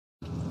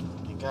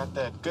got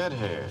that good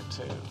hair,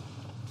 too.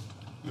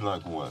 You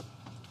like what?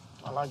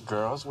 I like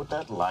girls with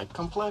that light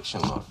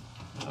complexion look.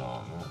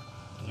 Oh, man.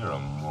 You're a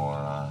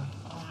moron.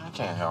 I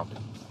can't help it.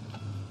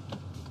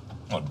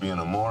 What, being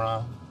a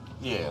moron?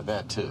 Yeah,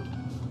 that too.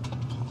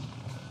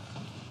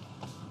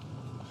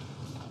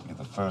 You're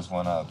the first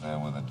one out there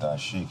with a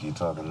dashiki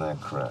talking that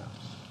crap.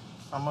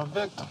 I'm a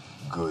victim.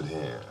 Good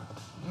hair.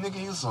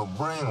 Nigga, you so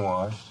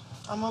brainwashed.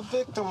 I'm a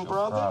victim, Your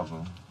brother.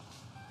 problem.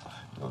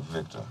 You're a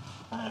victim.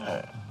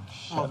 Yeah.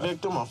 I'm a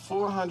victim of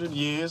 400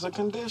 years of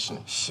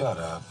conditioning. Shut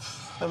up.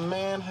 The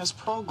man has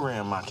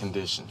programmed my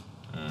conditioning.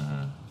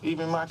 Mm-hmm.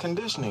 Even my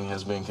conditioning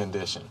has been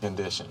conditioned.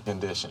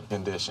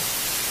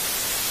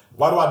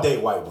 Why do I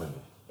date white women?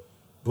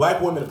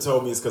 Black women have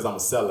told me it's because I'm a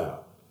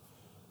sellout.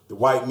 The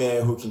white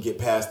man who can get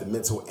past the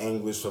mental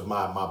anguish of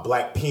my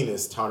black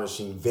penis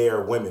tarnishing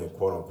their women,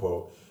 quote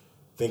unquote,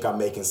 think I'm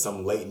making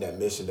some latent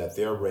admission that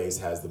their race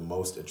has the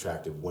most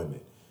attractive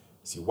women.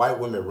 See, white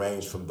women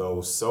range from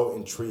those so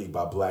intrigued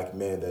by black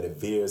men that it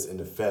veers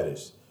into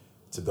fetish,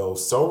 to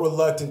those so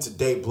reluctant to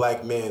date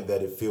black men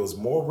that it feels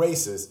more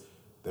racist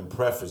than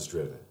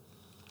preference-driven.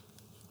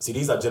 See,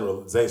 these are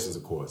generalizations,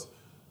 of course,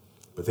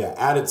 but they are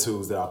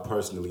attitudes that I've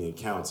personally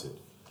encountered.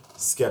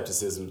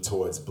 Skepticism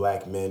towards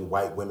black men,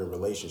 white women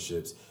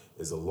relationships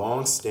is a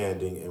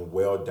long-standing and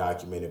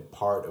well-documented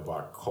part of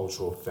our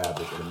cultural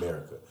fabric in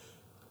America.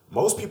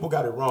 Most people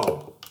got it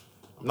wrong.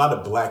 I'm not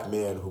a black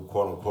man who,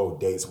 quote-unquote,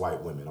 dates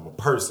white women. I'm a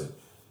person.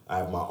 I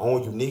have my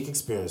own unique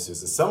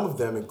experiences, and some of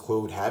them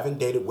include having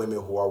dated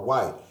women who are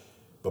white.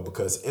 But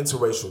because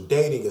interracial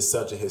dating is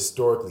such a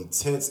historically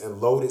tense and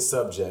loaded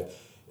subject,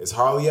 it's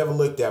hardly ever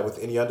looked at with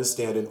any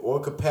understanding or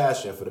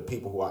compassion for the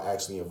people who are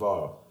actually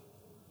involved.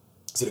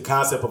 See, the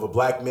concept of a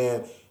black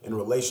man in a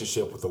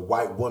relationship with a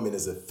white woman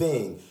is a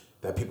thing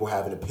that people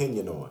have an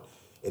opinion on.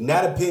 And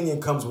that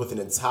opinion comes with an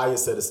entire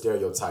set of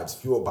stereotypes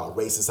fueled by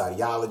racist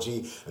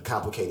ideology, a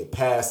complicated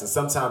past, and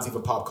sometimes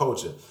even pop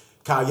culture.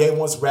 Kanye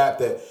once rapped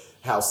that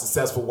how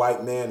successful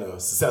white man, or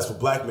successful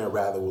black man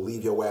rather, will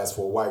leave your ass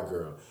for a white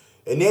girl.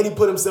 And then he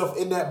put himself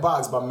in that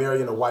box by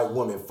marrying a white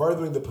woman,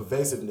 furthering the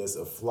pervasiveness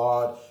of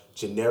flawed,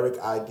 generic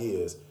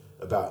ideas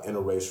about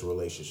interracial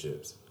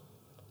relationships.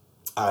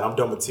 All right, I'm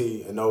done with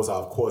T, and those are,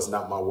 of course,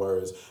 not my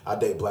words. I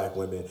date black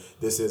women.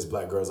 This is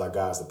Black Girls Like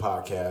Guys, the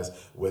podcast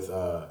with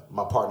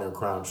my partner in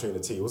crime, Trina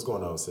T. What's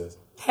going on, sis?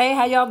 Hey,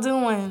 how y'all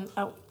doing?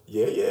 Oh.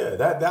 Yeah.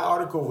 That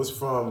article was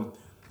from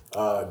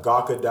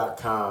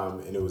Gawker.com,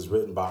 and it was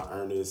written by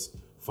Ernest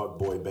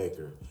Fuckboy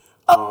Baker.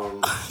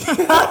 And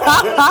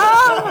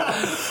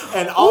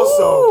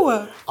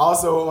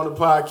also on the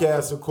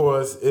podcast, of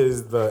course,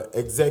 is the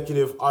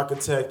executive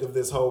architect of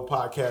this whole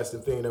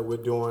podcasting thing that we're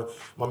doing,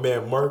 my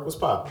man Merk. What's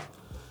poppin'?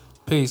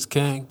 Peace,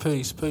 King.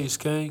 Peace,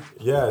 King.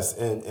 Yes,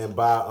 and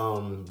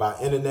by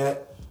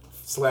internet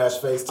 /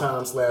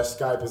 FaceTime /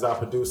 Skype is our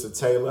producer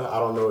Taylor. I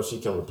don't know if she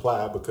can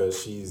reply because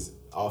she's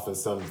off in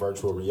some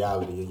virtual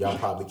reality, and y'all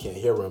probably can't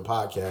hear her in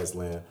podcast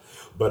land.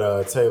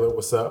 But Taylor,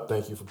 what's up?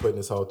 Thank you for putting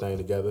this whole thing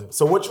together.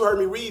 So what you heard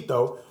me read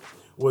though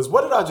was,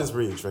 what did I just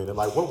read, Trina?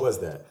 Like, what was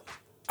that?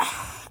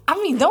 I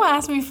mean, don't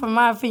ask me for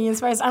my opinions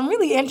first. I'm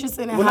really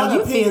interested in how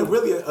you feel.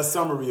 Really a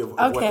summary of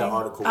what the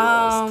article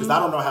was, because I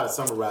don't know how to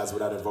summarize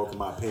without invoking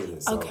my opinion.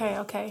 So.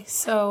 Okay.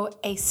 So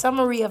a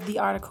summary of the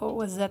article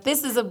was that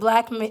this is a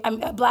black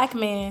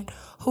man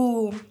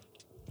who,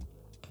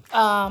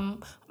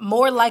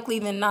 more likely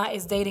than not,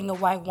 is dating a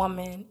white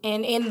woman.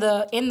 And in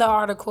the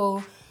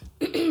article,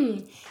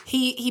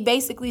 he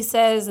basically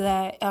says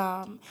that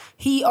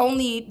he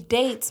only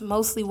dates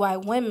mostly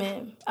white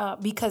women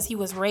because he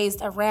was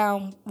raised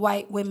around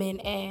white women,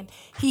 and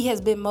he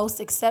has been most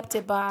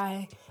accepted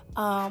by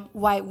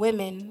white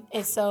women.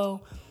 And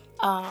so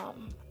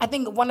I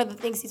think one of the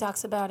things he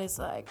talks about is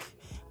like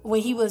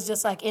when he was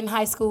just like in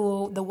high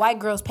school, the white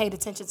girls paid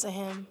attention to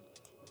him.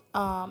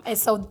 And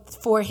so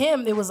for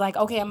him, it was like,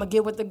 okay, I'm going to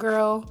get with the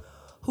girl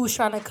who's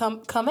trying to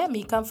come at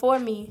me, come for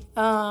me.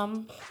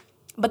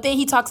 But then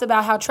he talks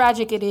about how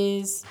tragic it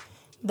is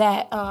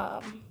that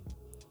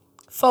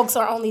folks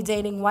are only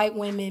dating white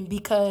women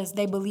because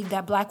they believe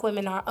that black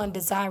women are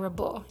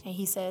undesirable. And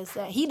he says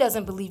that he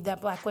doesn't believe that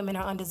black women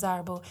are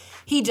undesirable.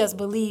 He just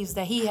believes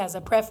that he has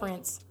a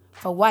preference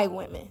for white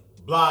women.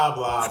 Blah,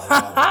 blah, blah,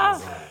 blah,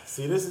 blah.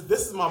 See, this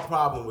is my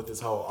problem with this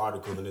whole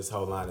article and this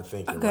whole line of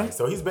thinking, okay. Right?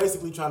 So he's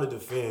basically trying to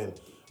defend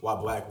why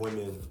black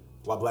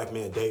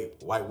men date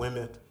white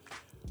women.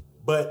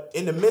 But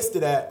in the midst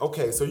of that,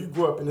 okay, so you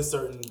grew up in a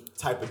certain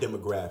type of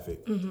demographic,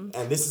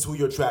 and this is who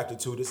you're attracted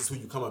to, this is who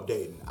you come up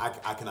dating.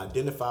 I can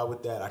identify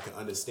with that, I can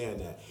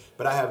understand that.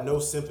 But I have no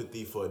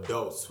sympathy for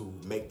adults who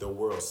make their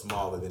world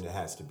smaller than it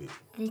has to be.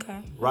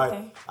 Okay. Right?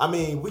 Okay. I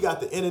mean, we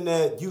got the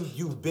internet,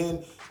 you've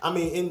been, I'm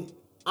young,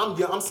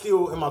 I'm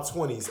still in my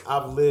 20s.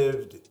 I've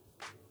lived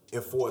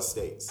in 4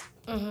 states,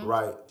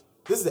 right?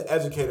 This is an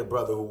educated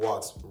brother who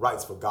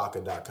writes for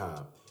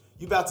Gawker.com.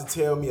 You about to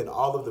tell me in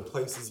all of the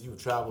places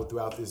you've traveled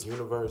throughout this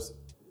universe,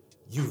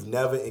 you've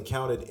never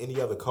encountered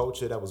any other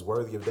culture that was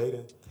worthy of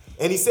dating?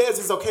 And he says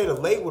it's okay to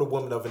lay with a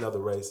woman of another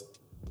race.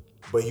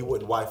 but he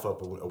wouldn't wife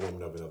up a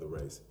woman of another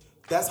race.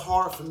 That's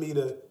hard for me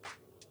to.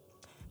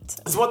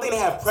 It's one thing to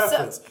have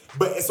preference,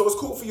 but so it's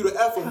cool for you to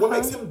F him. What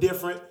makes him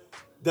different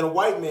than a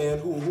white man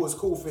who is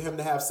cool for him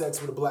to have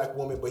sex with a black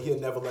woman, but he'll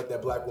never let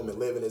that black woman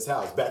live in his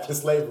house back in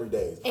slavery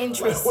days?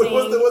 Interesting.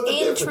 What's the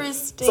difference?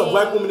 Interesting. So a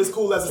black woman is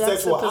cool as a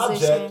sexual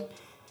object,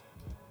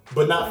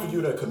 but not for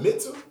you to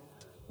commit to?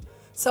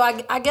 So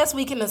I guess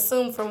we can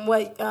assume from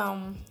what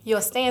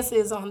your stance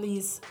is on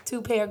these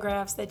 2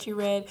 paragraphs that you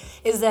read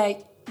is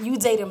that you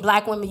dating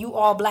black women, you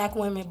all black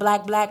women,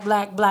 black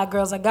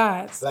girls are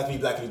gods. Black me,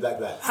 black.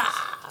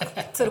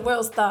 To the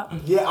world stop.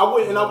 Yeah, I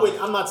wouldn't.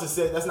 I'm not to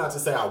say that's not to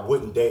say I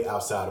wouldn't date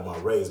outside of my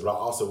race, but I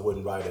also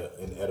wouldn't write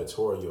an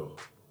editorial,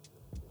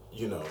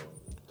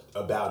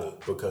 about it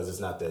because it's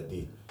not that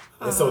deep.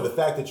 And so the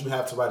fact that you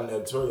have to write an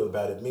editorial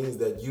about it means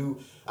that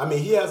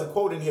he has a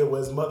quote in here where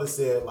his mother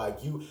said, like,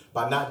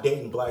 by not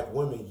dating black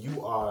women,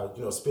 you are,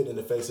 spitting in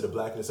the face of the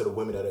blackness of the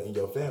women that are in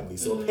your family.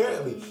 So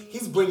apparently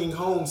he's bringing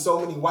home so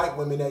many white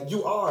women that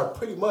you are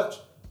pretty much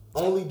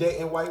only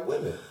dating white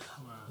women.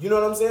 You know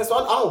what I'm saying? So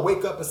I don't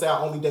wake up and say I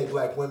only date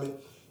black women.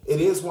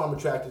 It is who I'm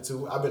attracted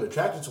to. I've been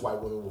attracted to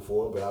white women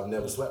before, but I've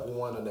never slept with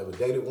one. I never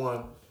dated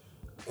one.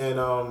 And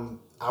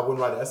I wouldn't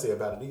write an essay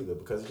about it either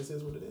because it just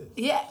is what it is.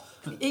 Yeah.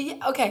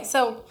 Okay.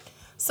 So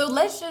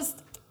let's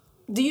just.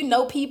 Do you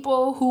know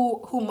people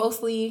who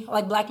mostly,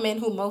 like black men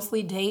who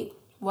mostly date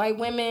white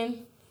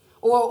women,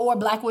 or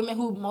black women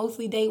who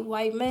mostly date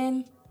white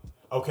men?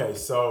 Okay.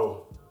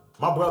 So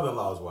my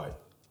brother-in-law is white,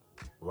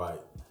 right?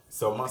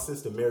 So my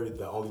sister married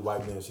the only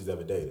white man she's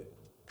ever dated.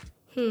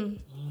 You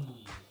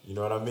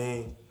know what I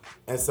mean?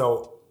 And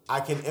so I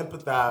can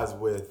empathize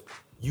with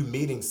you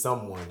meeting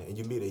someone and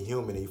you meet a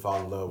human and you fall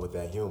in love with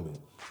that human,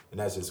 and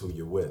that's just who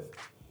you're with.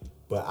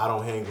 But I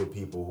don't hang with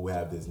people who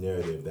have this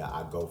narrative that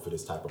I go for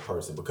this type of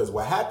person, because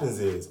what happens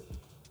is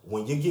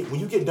when you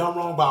get done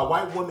wrong by a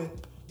white woman,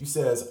 you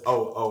says,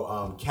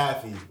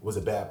 Kathy was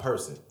a bad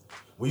person.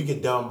 When you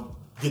get done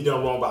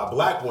wrong by a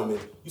black woman,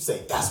 you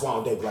say that's why I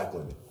don't date black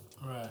women.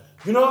 Right.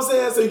 You know what I'm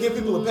saying? So you give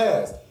people a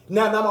pass.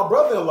 Now my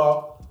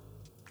brother-in-law,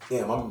 I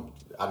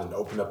didn't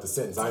open up the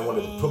sentence. I didn't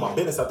want to put my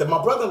business out there.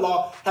 My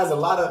brother-in-law has a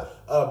lot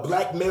of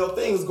black male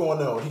things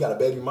going on. He got a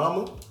baby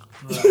mama.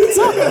 Right.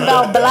 Talking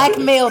about black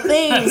male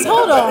things.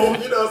 Hold on.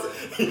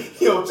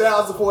 He on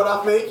child support,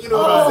 I think. You know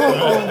what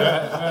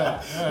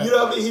I'm saying? You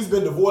know what I mean? He's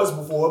been divorced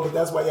before, but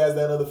that's why he has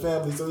that other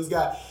family. So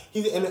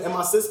and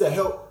my sister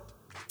helped.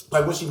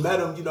 Like when she met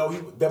him,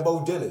 they're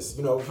both dentists.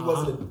 They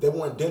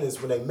weren't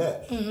dentists when they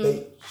met.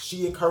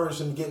 She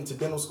encouraged him to get into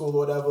dental school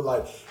or whatever.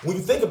 Like when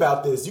you think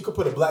about this, you could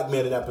put a black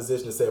man in that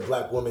position and say a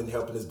black woman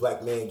helping this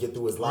black man get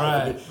through his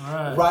life.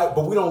 Right.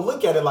 But we don't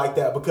look at it like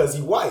that because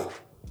he's white.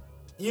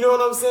 You know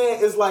what I'm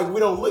saying? It's like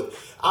we don't look.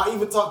 I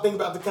even think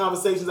about the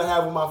conversations I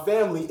have with my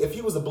family. If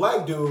he was a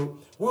black dude,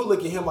 we would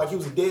look at him like he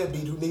was a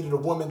deadbeat who needed a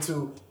woman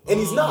to, and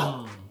he's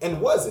not, and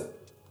wasn't.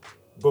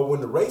 But when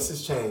the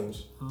races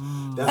change,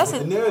 that's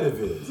what the narrative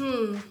is.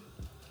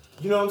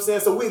 You know what I'm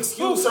saying? So we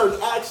excuse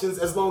certain actions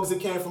as long as it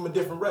came from a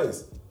different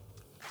race.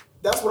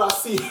 That's what I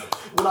see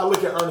when I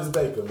look at Ernest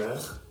Baker, man.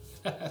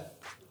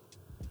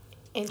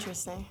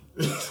 Interesting.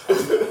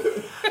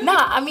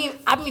 I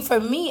mean, for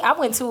me, I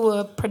went to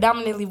a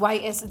predominantly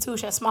white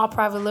institution, a small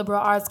private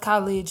liberal arts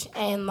college,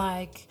 and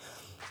like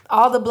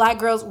all the black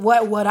girls,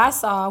 what I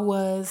saw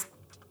was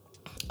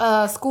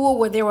a school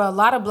where there were a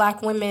lot of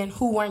black women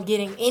who weren't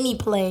getting any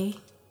play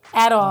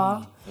at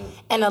all,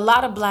 and a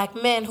lot of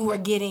black men who were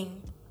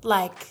getting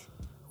like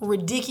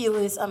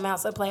ridiculous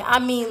amounts of play. I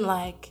mean,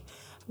 like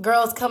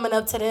girls coming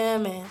up to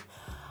them and,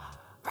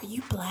 "Are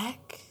you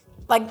black?"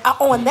 Like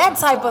on that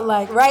type of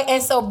like, right?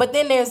 And so, but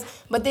then there's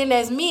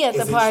me at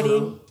the party.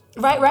 True?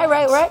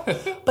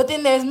 Right. But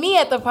then there's me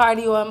at the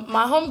party or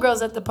my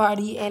homegirls at the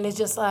party, and it's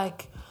just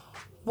like,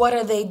 what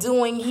are they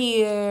doing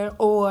here?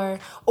 Or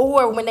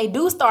when they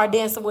do start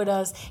dancing with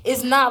us,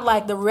 it's not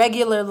like the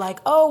regular like,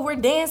 oh, we're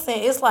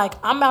dancing. It's like,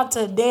 I'm out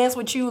to dance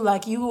with you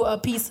like you a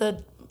piece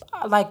of,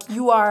 like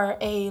you are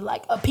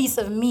a piece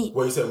of meat.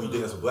 Well, you said when you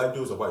dance with black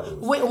dudes or white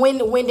dudes?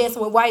 When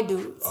dancing with white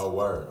dudes. Oh,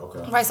 word.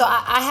 Okay. Right. So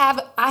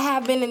I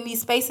have been in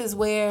these spaces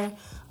where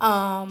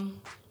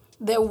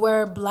there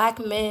were black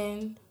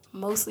men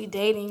mostly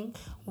dating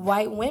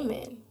white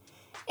women,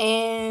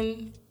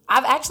 and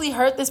I've actually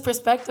heard this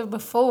perspective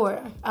before.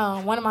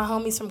 One of my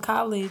homies from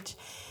college,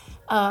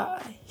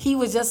 he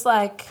was just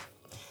like,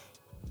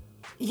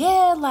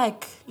 yeah,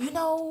 like,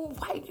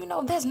 white,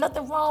 there's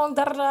nothing wrong,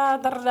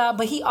 da-da-da.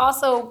 But he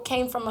also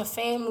came from a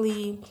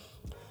family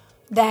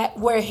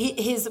where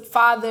his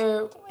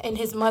father and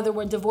his mother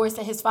were divorced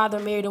and his father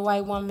married a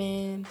white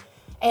woman.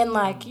 And,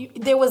 like,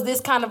 there was this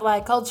kind of,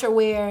 like, culture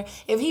where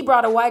if he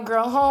brought a white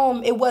girl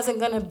home, it wasn't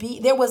going to be,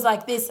 there was,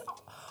 like, this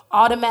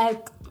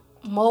automatic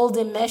mold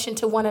and mesh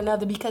into one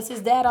another because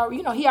his dad,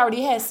 he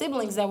already had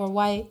siblings that were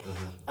white.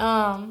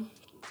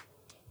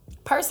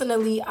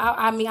 Personally,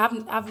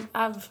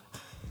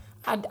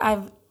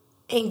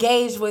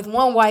 engaged with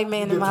one white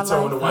man in my life.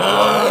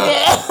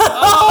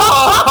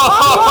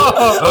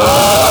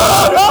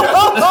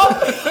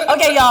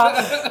 Okay, y'all.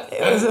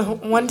 It was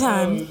one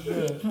time.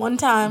 One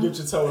time. Get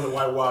your toe in the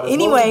white water.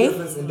 Anyway.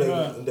 What's the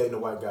difference in dating a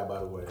white guy, by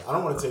the way? I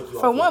don't want to take you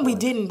off. For one, we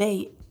didn't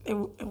date.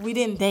 We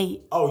didn't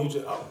date. Oh, you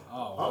just... Oh,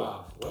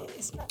 wow. Well,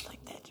 It's not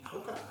like that,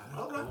 y'all.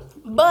 okay.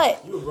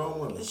 But... You a grown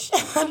woman.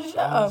 Shut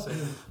up.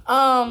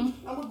 I'm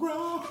a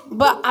grown...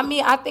 But, I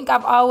mean, I think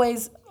I've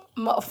always...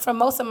 For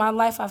most of my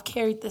life, I've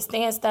carried the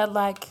stance that,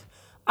 like,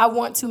 I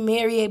want to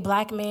marry a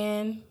black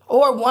man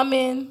or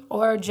woman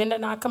or gender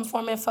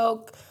non-conforming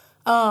folk.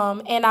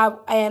 And I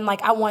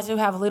want to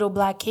have little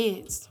black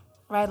kids,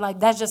 right? Like,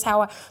 that's just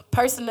how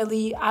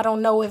personally, I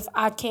don't know if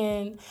I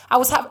can. I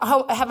was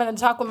having a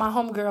talk with my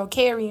homegirl,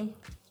 Carrie,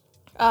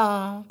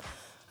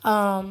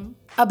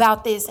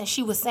 about this, and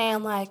she was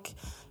saying, like,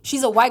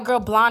 she's a white girl,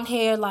 blonde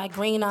hair, like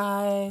green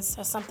eyes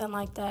or something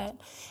like that.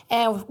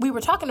 And we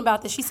were talking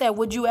about this. She said,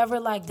 would you ever,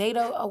 like, date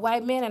a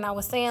white man? And I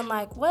was saying,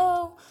 like,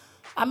 well,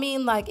 I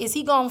mean, like, is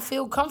he going to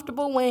feel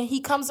comfortable when he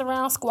comes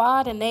around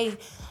squad and they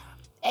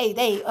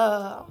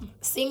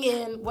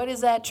singing, what is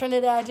that,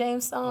 Trinidad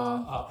James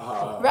song?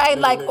 Right?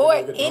 Like, or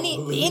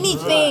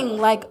anything.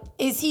 Like,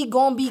 is he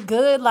going to be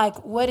good?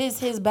 Like, what is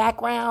his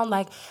background?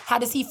 Like, how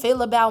does he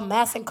feel about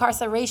mass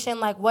incarceration?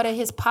 Like, what are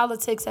his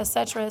politics, et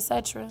cetera, et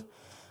cetera?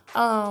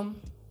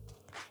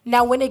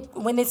 Now, when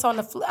it's on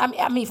the,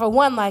 I mean, for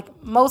one,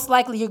 like, most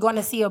likely you're going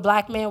to see a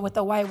black man with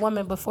a white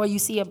woman before you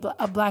see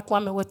a black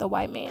woman with a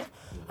white man.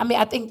 I mean,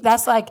 I think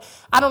that's like,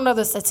 I don't know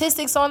the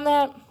statistics on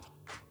that.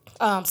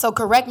 So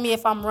correct me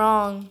if I'm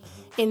wrong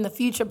in the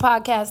future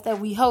podcast that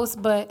we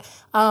host, but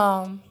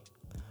from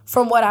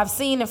what I've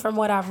seen and from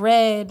what I've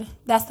read,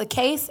 that's the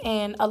case.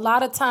 And a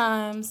lot of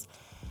times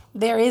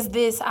there is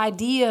this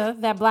idea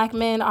that black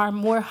men are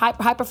more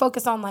hyper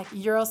focused on like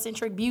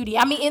Eurocentric beauty.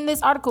 I mean, in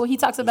this article, he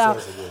talks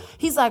about,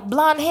 he's like,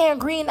 blonde hair,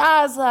 green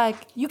eyes, like,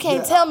 you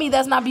can't tell me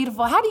that's not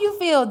beautiful. How do you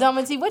feel,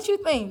 Domity? What you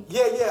think?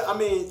 Yeah. I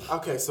mean,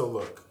 okay, so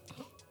look,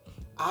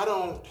 I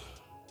don't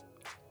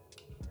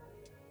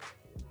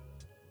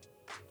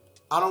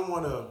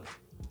want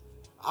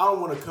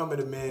to come at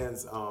a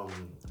man's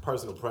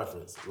personal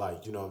preference,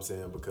 like, you know what I'm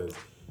saying, because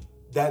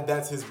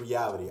that's his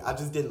reality. I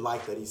just didn't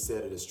like that he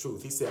said it as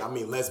truth. He said, I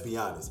mean, let's be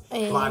honest,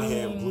 blonde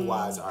hair and blue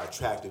eyes are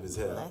attractive as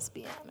hell. Let's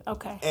be honest.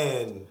 Okay.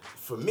 And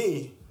for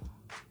me,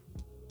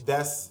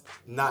 that's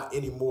not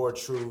any more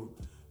true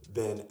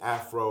than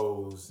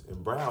afros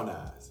and brown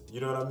eyes. You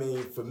know what I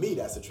mean? For me,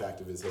 that's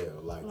attractive as hell.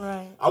 Like,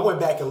 right. I went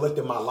back and looked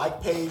at my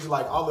like page,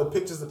 like all the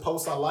pictures and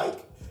posts I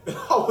like. And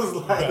I was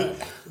like,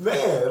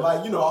 man,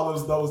 like, you know, all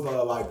those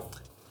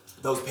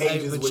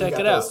pages where you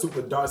got those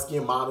super dark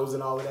skinned models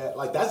and all of that.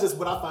 Like, that's just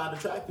what I find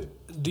attractive.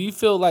 Do you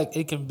feel like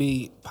it can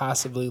be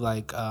possibly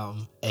like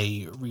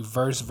a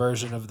reverse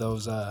version of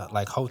those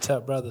like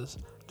Hotep brothers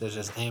that's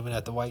just aiming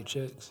at the white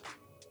chicks?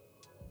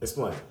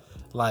 Explain.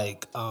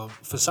 Like,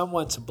 for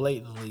someone to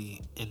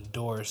blatantly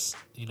endorse,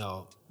 you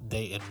know,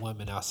 dating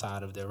women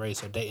outside of their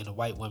race or dating the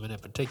white women in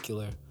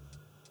particular,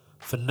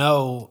 for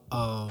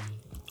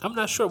I'm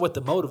not sure what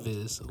the motive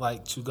is,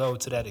 like, to go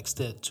to that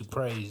extent to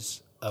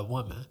praise a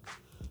woman,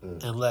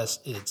 unless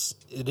it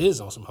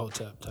is on some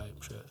Hotep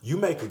type shit. You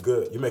make a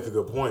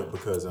good point,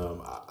 because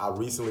I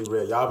recently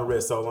read, y'all ever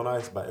read Soul on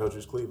Ice by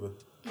Eldridge Cleaver?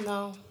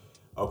 No.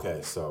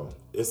 Okay, so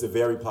it's a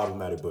very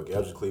problematic book.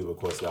 Eldridge Cleaver, of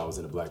course, y'all was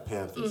in the Black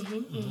Panthers.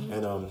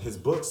 And his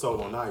book,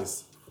 Soul on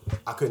Ice,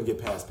 I couldn't get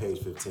past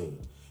page 15.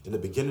 In the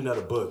beginning of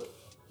the book,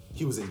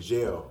 he was in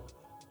jail,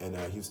 and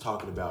he was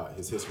talking about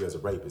his history as a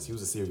rapist. He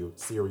was a serial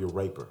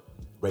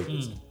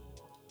rapist.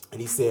 And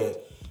he said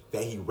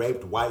that he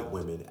raped white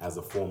women as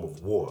a form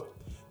of war.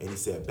 And he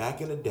said back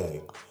in the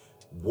day,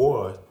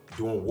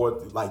 during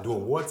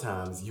war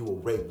times, you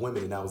would rape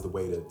women, and that was the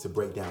way to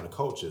break down the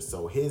culture.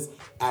 So his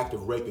act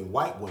of raping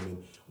white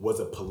women was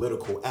a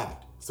political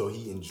act. So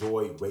he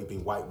enjoyed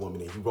raping white women,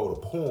 and he wrote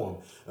a poem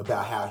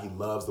about how he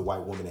loves the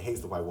white woman and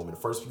hates the white woman. The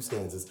first few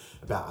stanzas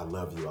about, I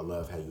love you, I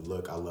love how you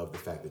look, I love the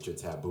fact that you're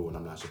taboo and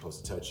I'm not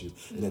supposed to touch you.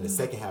 And then the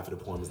second half of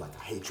the poem is like,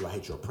 I hate your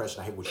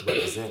oppression, I hate what you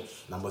represent,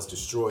 and I must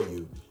destroy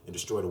you and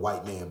destroy the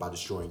white man by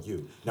destroying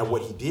you. Now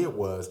what he did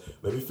was,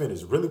 let me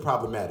finish, really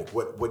problematic.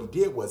 What he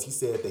did was, he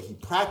said that he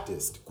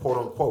practiced, quote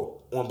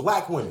unquote, on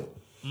black women.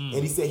 And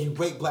he said he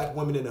raped black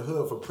women in the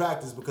hood for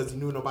practice because he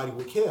knew nobody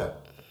would care.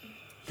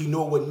 He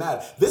knew it wouldn't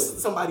matter. This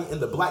is somebody in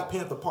the Black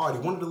Panther Party,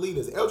 one of the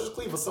leaders, Eldridge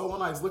Cleaver, Soul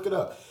on Ice, look it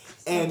up.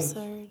 And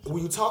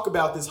when you talk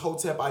about this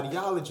Hotep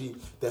ideology,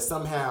 that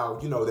somehow,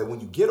 you know, that when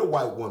you get a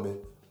white woman,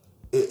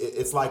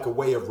 it's like a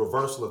way of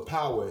reversal of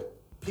power.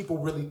 People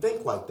really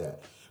think like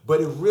that.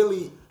 But it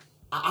really,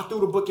 I threw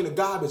the book in the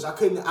garbage. I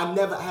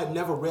had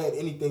never read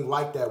anything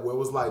like that, where it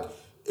was like,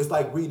 it's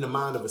like reading the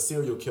mind of a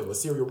serial killer.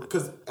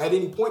 Because at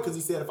any point, because he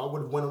said if I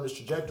would have went on this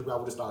trajectory, I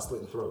would have started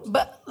slitting throats.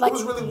 But like, it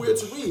was really weird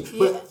to read. Yeah.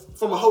 But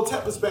from a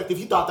Hotep perspective,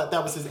 he thought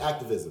that was his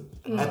activism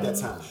at that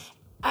time.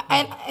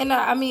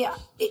 I mean,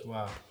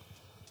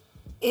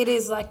 it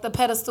is like the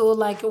pedestal,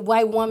 like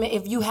white woman.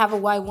 If you have a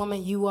white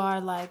woman, you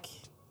are like,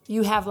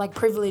 you have like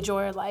privilege,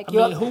 or like.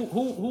 I mean,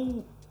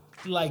 who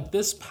like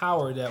this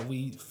power that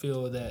we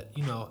feel that,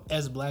 you know,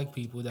 as black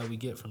people that we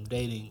get from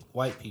dating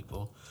white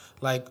people,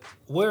 like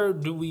where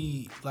do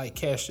we like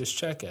cash this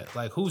check at?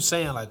 Like who's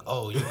saying like,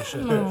 oh, you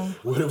should.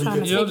 What do we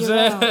get? You know what I'm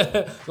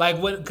saying? Like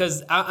what?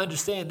 Because I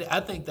understand. I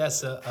think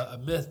that's a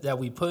myth that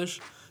we push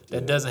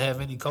that doesn't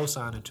have any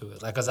cosigning to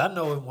it. Like, cause I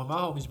know when my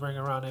homies bring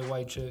around their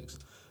white chicks,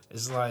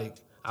 it's like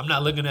I'm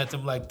not looking at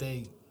them like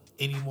they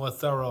any more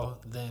thorough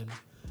than,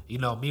 you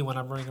know, me when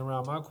I bring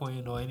around my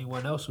queen or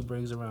anyone else who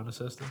brings around a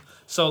sister.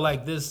 So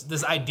like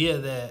this idea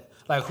that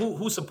like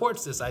who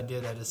supports this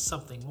idea that it's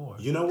something more?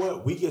 You know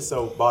what? We get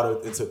so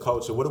bought into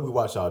culture. What do we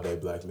watch all day,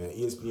 black man?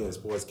 ESPN,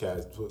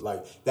 Sportscast,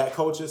 like that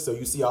culture. So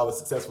you see all the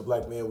successful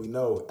black men we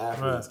know,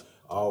 athletes,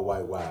 all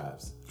white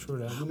wives. True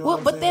that. You know Well, what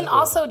I'm but saying? then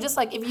also just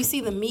like if you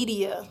see the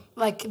media,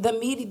 like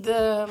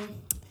the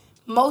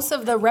most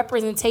of the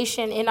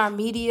representation in our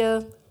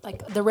media,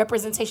 like the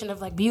representation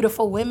of like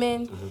beautiful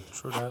women,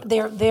 True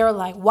that. they're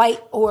like white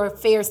or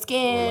fair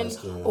skin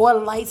Or or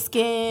light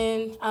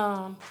skin.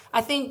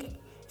 I think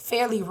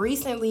fairly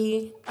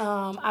recently,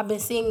 I've been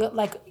seeing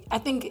like I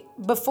think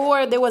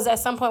before there was at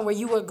some point where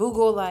you would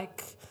Google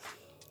like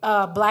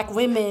black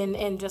women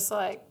and just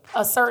like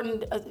a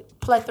certain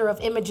plethora of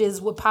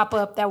images would pop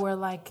up that were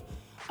like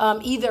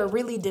either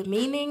really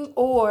demeaning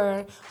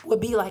or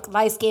would be like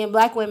light skinned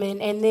black women,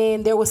 and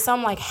then there was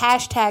some like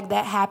hashtag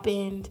that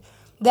happened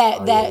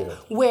that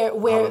where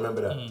I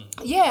remember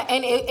that. yeah,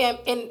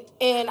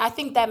 and I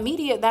think that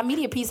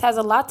media piece has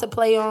a lot to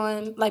play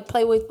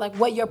with like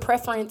what your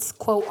preference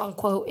quote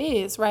unquote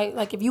is, right?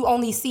 Like if you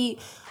only see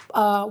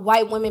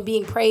white women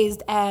being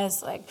praised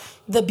as like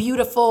the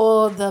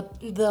beautiful,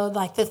 the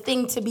like the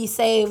thing to be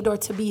saved or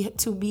to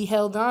be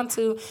held on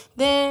to,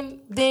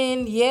 then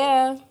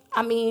yeah.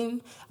 I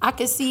mean, I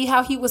could see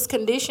how he was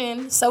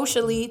conditioned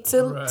socially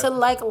to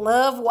like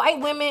love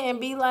white women and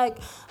be like,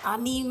 I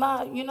need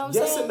my, you know what I'm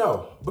saying? Yes and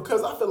no.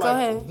 Because I feel Go like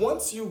ahead.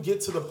 once you get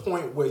to the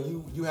point where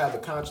you have the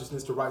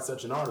consciousness to write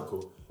such an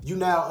article, you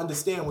now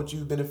understand what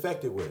you've been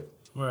affected with.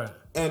 Right.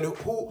 And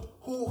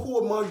who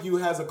among you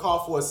has a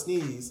cough or a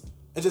sneeze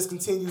and just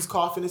continues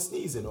coughing and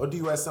sneezing? Or do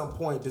you at some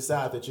point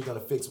decide that you're going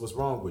to fix what's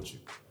wrong with you?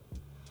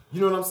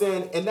 You know what I'm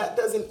saying? And that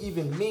doesn't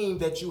even mean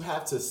that you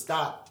have to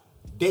stop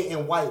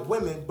dating white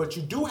women, but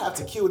you do have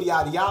to kill the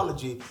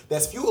ideology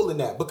that's fueling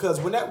that.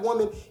 Because when that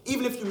woman,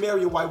 even if you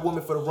marry a white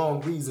woman for the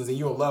wrong reasons and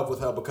you're in love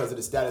with her because of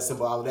the status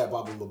symbol, all of that,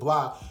 blah, blah, blah,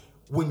 blah,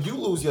 when you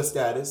lose your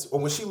status or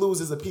when she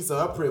loses a piece of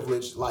her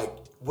privilege, like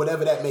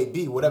whatever that may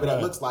be, whatever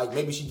that looks like,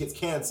 maybe she gets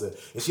cancer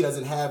and she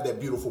doesn't have that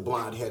beautiful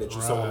blonde hair that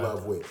you're so in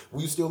love with.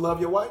 Will you still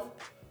love your wife?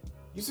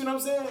 You see what I'm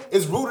saying?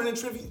 It's rooted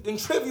in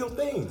trivial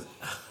things.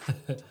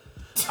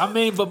 I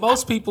mean, but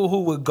most people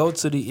who would go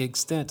to the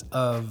extent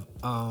of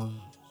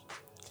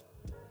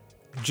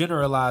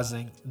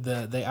generalizing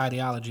the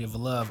ideology of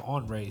love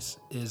on race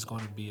is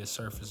going to be a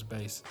surface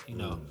based, you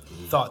know,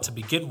 thought to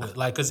begin with.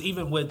 Like, because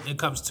even when it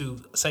comes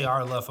to say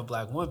our love for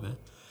black women,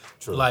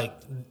 like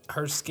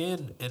her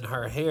skin and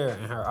her hair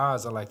and her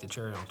eyes are like the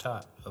cherry on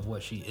top of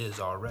what she is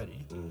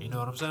already. You know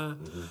what I'm saying?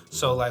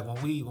 So like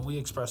when we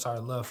express our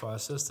love for our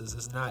sisters,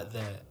 it's not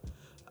that,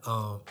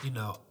 you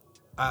know.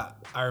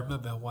 I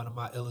remember in one of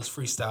my illest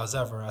freestyles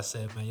ever, I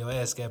said, man, your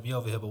ass got me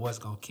over here, but what's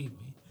gonna keep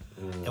me?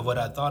 And what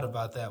I thought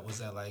about that was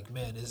that, like,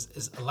 man,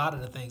 is a lot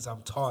of the things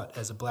I'm taught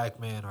as a black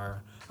man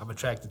or I'm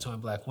attracted to in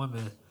black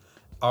women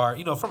are,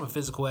 you know, from a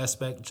physical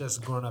aspect,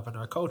 just growing up in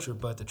our culture.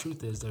 But the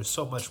truth is there's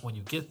so much when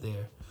you get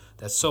there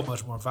that's so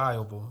much more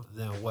valuable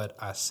than what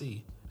I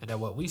see and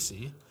than what we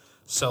see.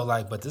 So,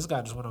 like, but this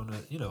guy just went on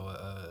a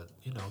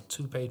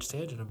 2-page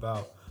tangent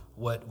about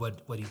what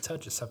he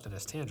touches, something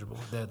that's tangible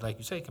that, like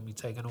you say, can be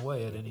taken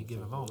away at any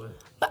given moment.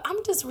 But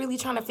I'm just really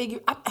trying to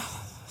figure.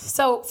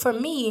 So for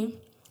me,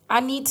 I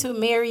need to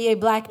marry a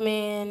black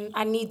man.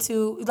 I need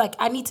to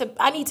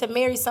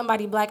marry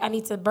somebody black. I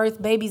need to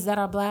birth babies that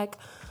are black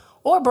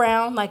or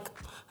brown. Like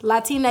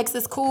Latinx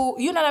is cool.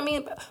 You know what I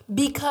mean?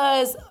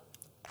 Because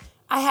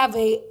I have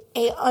a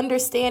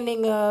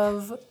understanding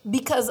of,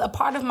 because a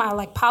part of my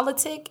like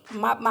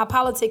my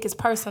politic is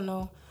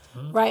personal,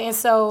 right? And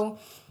so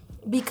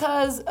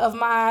because of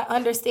my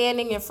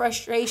understanding and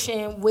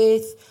frustration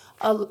with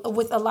a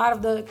lot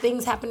of the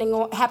things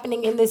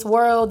happening in this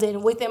world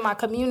and within my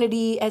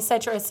community, et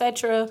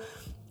cetera,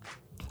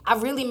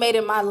 I've really made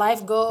it my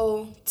life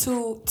goal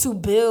to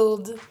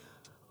build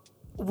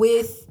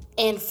with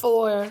and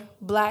for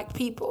black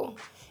people.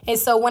 And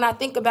so when I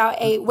think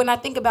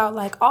about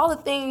like all the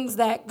things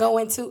that go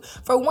into,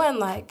 for one,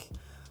 like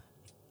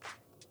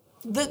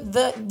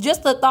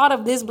just the thought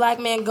of this black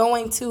man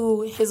going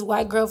to his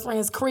white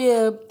girlfriend's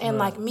crib and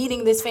like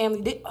meeting this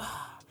family.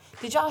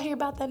 Did y'all hear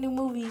about that new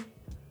movie?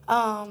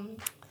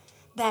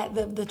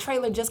 That the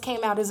trailer just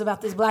came out, is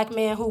about this black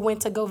man who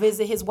went to go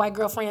visit his white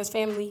girlfriend's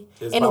family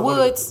in the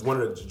woods.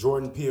 One of the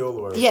Jordan Peele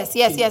or Yes.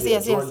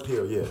 Jordan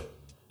Peele, yeah.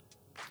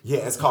 Yeah,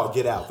 it's called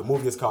Get Out. The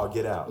movie is called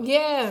Get Out.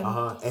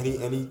 Yeah. And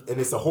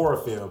it's a horror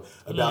film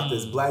about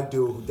this black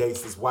dude who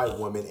dates this white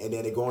woman, and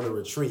then they go on a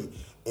retreat,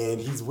 and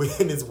he's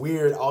in this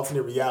weird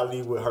alternate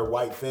reality with her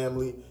white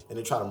family, and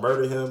they try to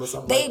murder him or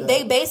something like that.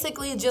 They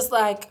basically just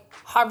like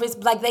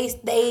harvest, like they So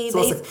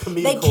it's a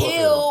comedic they horror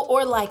kill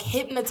or like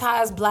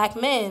hypnotize black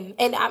men,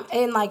 and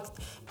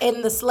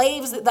the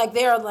slaves, like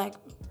they're like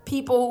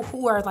people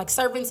who are like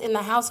servants in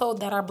the household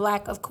that are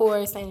black, of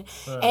course, and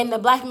the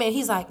black man,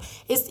 he's like,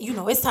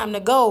 it's time to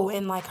go,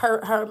 and like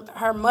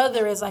her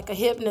mother is like a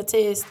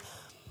hypnotist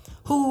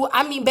who,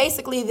 I mean,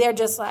 basically they're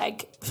just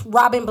like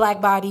robbing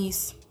black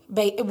bodies,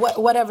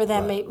 whatever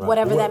that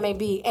may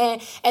be,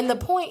 and the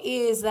point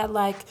is that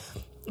like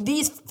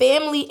these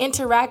family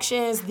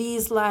interactions,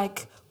 these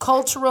like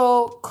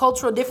cultural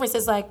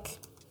differences, like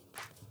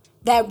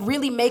that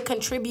really may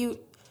contribute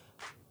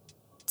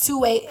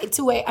to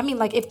a I mean,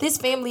 like if this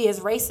family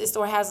is racist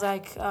or has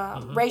like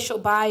racial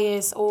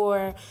bias,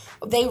 or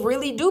they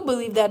really do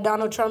believe that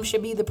Donald Trump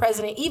should be the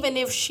president, even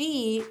if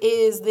she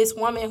is this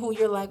woman who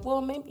you're like,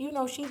 well, maybe,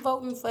 she's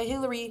voting for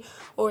Hillary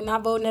or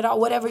not voting at all,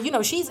 whatever,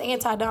 she's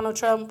anti-Donald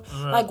Trump.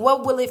 Right. Like,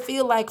 what will it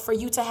feel like for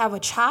you to have a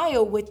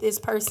child with this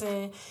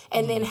person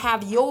and then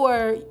have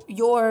your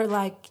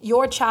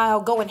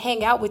child go and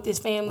hang out with this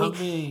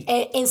family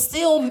and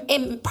still,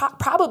 and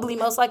probably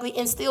most likely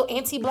instill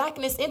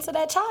anti-blackness into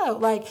that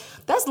child? Like,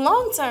 that's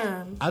long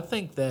term. I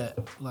think that,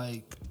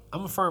 like,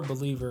 I'm a firm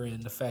believer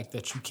in the fact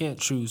that you can't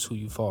choose who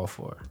you fall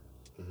for.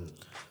 Mm-hmm.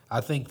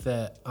 I think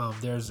that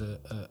there's a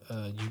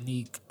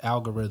unique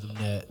algorithm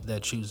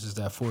that chooses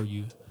that for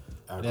you.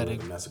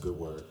 Algorithm, that's a good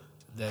word.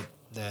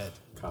 That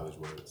college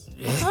words.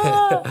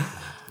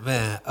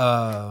 Man,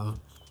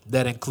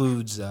 that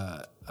includes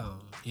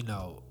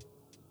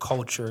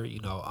culture,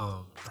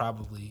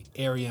 probably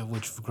area in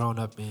which you've grown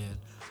up in,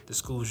 the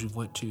schools you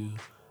went to,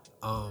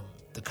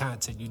 the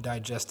content you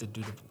digested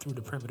through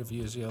the primitive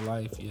years of your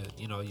life,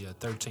 you're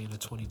 13 to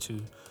 22.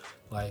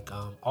 Like,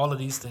 all of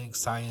these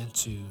things tie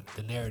into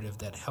the narrative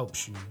that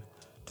helps you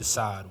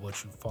decide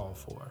what you fall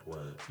for.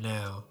 Word.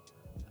 Now,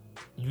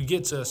 you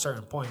get to a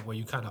certain point where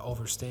you kind of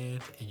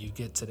overstand, and you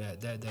get to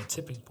that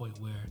tipping point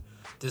where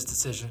this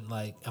decision,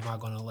 like, am I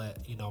going to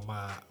let,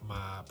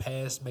 my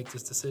past make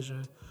this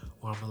decision,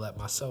 or I'm going to let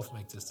myself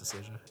make this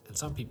decision? And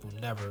some people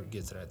never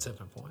get to that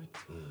tipping point.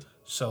 Mm.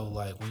 So,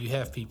 like, when you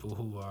have people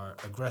who are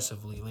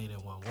aggressively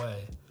leaning one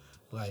way,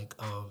 like,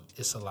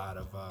 it's a lot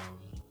of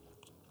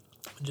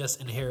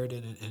just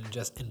inherited and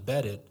just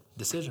embedded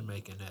decision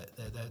making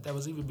that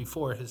was even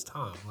before his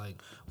time.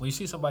 Like, when you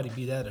see somebody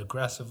be that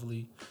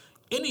aggressively,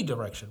 any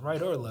direction,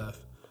 right or left,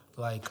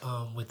 like,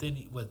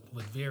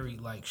 with very,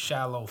 like,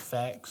 shallow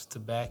facts to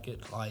back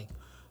it, like,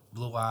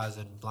 blue eyes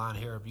and blonde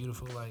hair are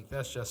beautiful. Like,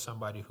 that's just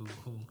somebody who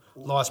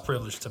lost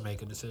privilege to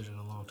make a decision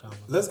a long time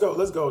ago. Let's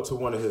go to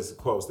one of his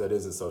quotes that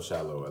isn't so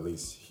shallow. At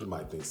least he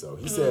might think so.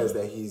 He says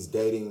that he's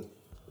dating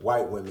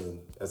white women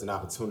as an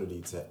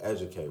opportunity to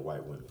educate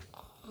white women.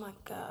 Oh my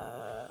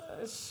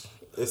gosh.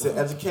 It's an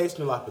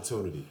educational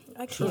opportunity.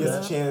 He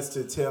gets a chance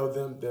to tell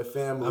them their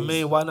families. I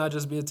mean, why not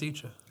just be a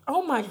teacher?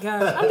 Oh my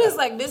God. I'm just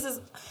like, this is,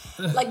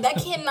 like, that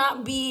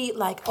cannot be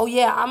like, oh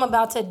yeah, I'm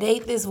about to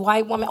date this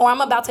white woman, or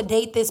I'm about to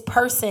date this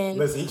person.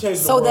 Listen,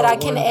 so that I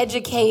can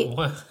educate.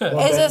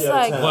 It's just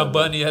like, one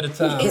bunny at a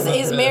time.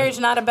 Is marriage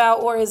not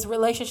about, or is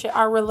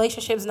our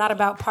relationships not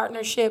about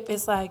partnership?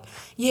 It's like,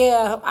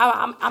 yeah,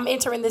 I'm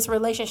entering this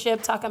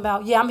relationship talking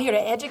about, yeah, I'm here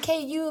to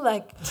educate you.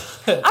 Like,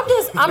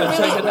 I'm really.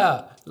 Check it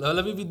out.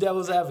 Let me be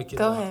devil's advocate.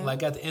 Go ahead.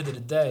 Like, at the end of the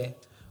day,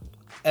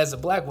 as a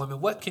black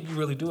woman, what can you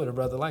really do with a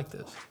brother like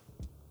this?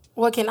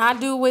 What can I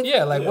do with?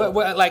 Yeah, like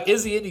what? Like,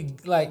 is he any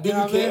like? Do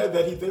you care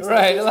that he thinks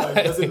right? Like,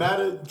 does it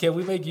matter? Can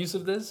we make use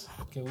of this?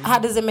 How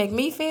does it make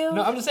me feel?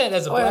 No, I'm just saying,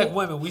 as a black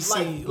woman, we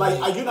see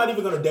like you're not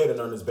even gonna date an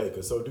Ernest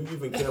Baker. So do you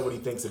even care what he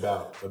thinks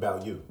about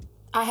you?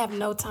 I have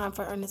no time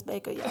for Ernest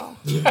Baker, y'all.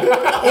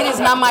 It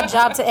is not my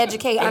job to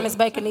educate Ernest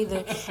Baker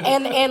neither.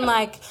 And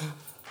like,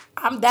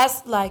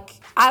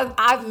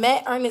 I've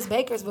met Ernest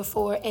Bakers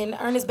before, and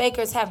Ernest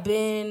Bakers have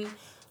been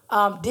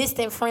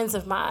distant friends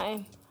of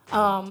mine.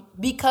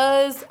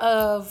 Because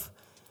of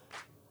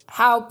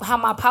how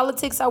my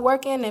politics are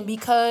working, and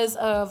because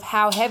of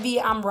how heavy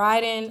I'm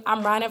riding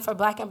for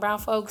black and brown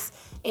folks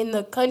in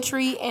the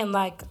country and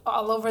like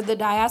all over the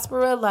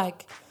diaspora,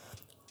 like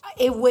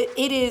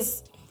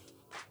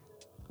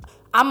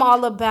I'm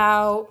all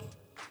about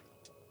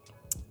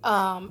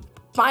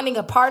finding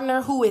a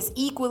partner who is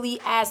equally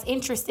as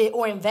interested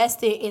or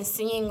invested in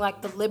seeing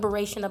like the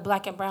liberation of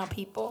black and brown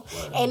people.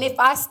 Right. And if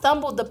I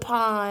stumbled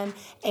upon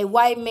a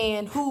white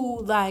man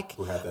who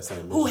had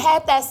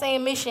that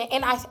same mission,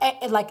 and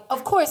I like,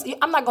 of course,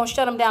 I'm not gonna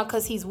shut him down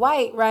because he's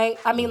white, right?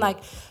 I mean, like,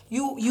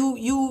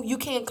 you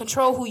can't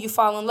control who you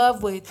fall in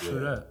love with.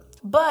 Yeah.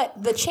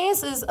 But the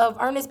chances of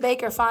Ernest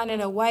Baker finding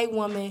a white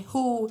woman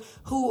who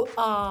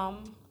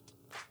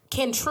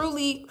can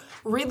truly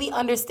really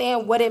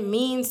understand what it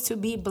means to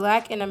be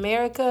black in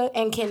America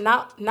and can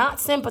not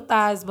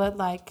sympathize, but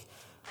like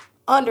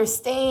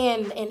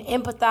understand and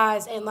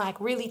empathize and like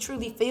really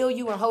truly feel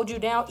you and hold you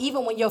down,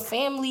 even when your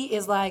family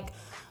is like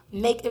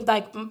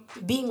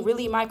being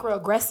really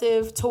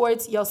microaggressive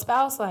towards your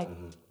spouse. Like,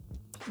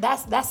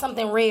 that's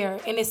something rare.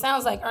 And it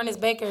sounds like Ernest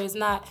Baker is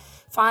not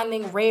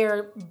finding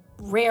rare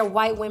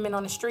white women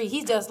on the street.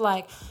 He's just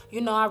like,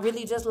 I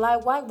really just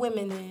like white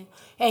women.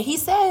 And he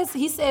says,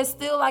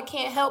 still I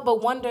can't help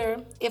but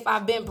wonder if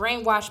I've been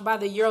brainwashed by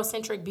the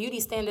Eurocentric beauty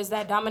standards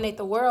that dominate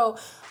the world.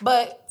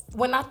 But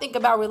when I think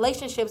about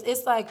relationships,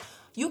 it's like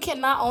you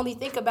can not only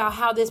think about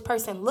how this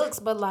person looks,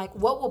 but like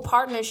what will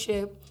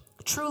partnership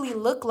truly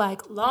look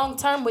like long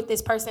term with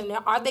this person?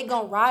 Now, are they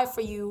gonna ride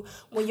for you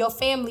when your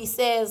family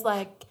says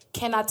like,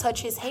 can I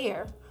touch his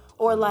hair?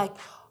 Or like,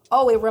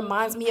 oh, it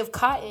reminds me of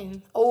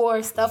cotton,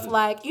 or stuff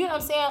like, you know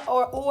what I'm saying?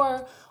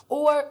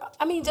 Or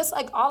I mean, just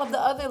like all of the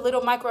other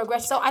little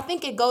microaggressions. So I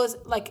think it goes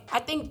like, I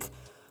think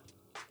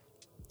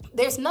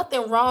there's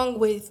nothing wrong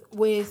with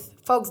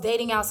folks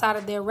dating outside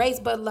of their race,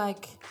 but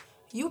like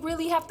you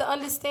really have to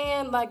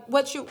understand like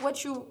what you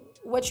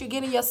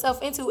getting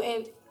yourself into.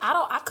 And I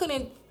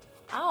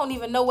don't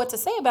even know what to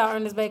say about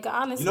Ernest Baker,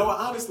 honestly. You know what?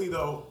 Honestly,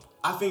 though,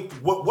 I think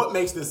what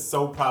makes this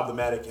so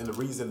problematic, and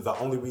the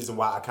only reason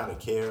why I kind of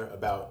care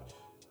about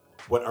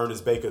what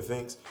Ernest Baker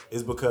thinks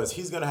is because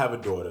he's gonna have a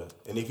daughter,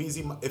 and if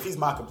he's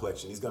my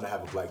complexion, he's gonna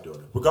have a black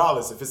daughter,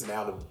 regardless if it's an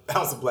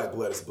ounce of black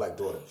blood, it's a black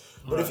daughter.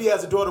 But if he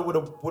has a daughter with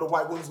a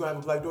white woman, he's gonna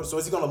have a black daughter. So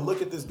is he gonna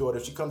look at this daughter?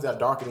 If she comes out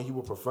darker than he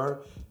would prefer,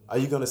 are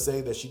you gonna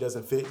say that she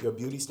doesn't fit your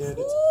beauty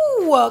standards?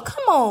 Ooh,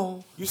 come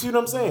on. You see what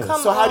I'm saying?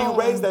 Come How do you on.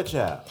 raise that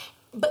child?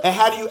 And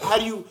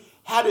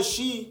how does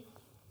she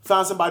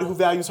find somebody who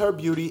values her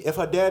beauty if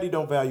her daddy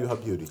don't value her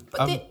beauty?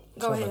 But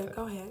go ahead.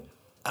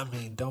 I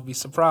mean, don't be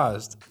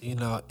surprised.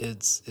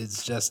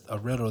 It's just a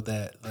riddle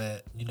that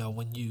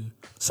when you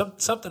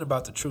something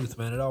about the truth,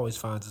 man, it always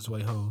finds its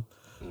way home.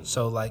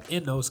 So like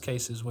in those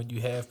cases when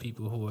you have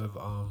people who have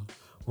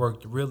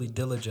worked really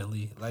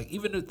diligently, like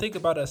even to think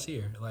about us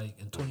here, like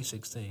in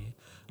 2016,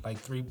 like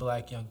 3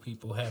 black young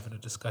people having a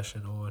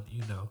discussion on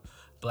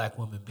black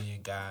women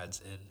being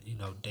gods and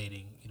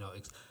dating,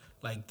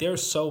 like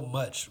there's so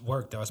much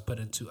work that was put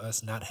into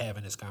us not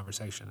having this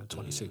conversation in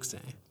 2016.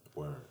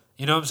 Word.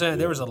 You know what I'm saying? Yeah.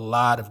 There was a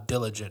lot of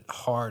diligent,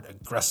 hard,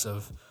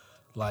 aggressive,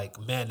 like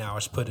man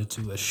hours put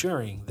into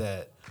assuring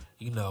that,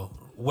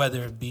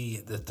 whether it be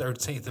the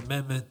 13th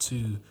Amendment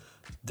to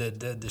the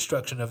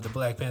destruction of the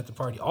Black Panther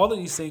Party, all of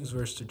these things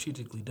were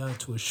strategically done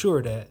to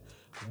assure that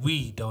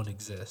we don't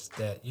exist,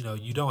 that,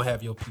 you don't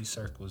have your peace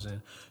circles,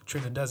 and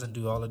Trina doesn't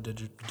do all the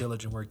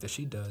diligent work that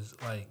she does,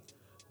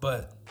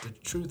 but the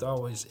truth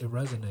always, it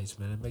resonates,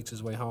 man. It makes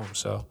its way home.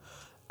 So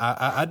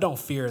I don't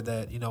fear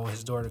that, when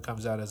his daughter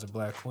comes out as a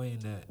black queen,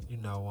 that,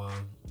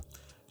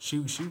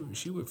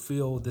 she would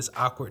feel this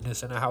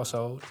awkwardness in the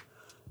household.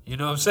 You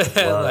know what I'm saying?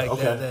 Right. Like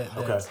Okay.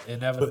 that's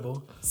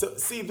inevitable. But, so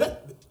see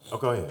that. Oh,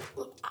 go ahead.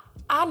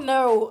 I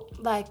know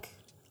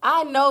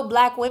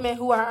black women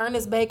who are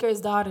Ernest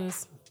Baker's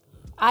daughters.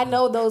 I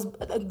know those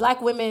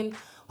black women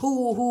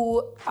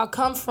who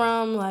come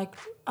from like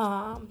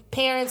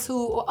parents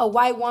who a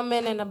white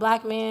woman and a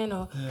black man,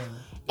 or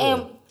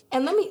and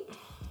let me.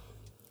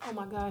 Oh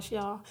my gosh,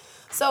 y'all.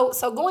 So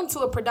going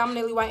to a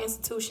predominantly white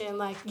institution,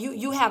 like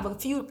you have a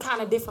few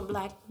kind of different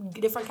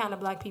kind of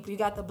black people. You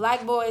got the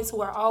black boys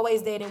who are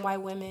always dating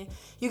white women.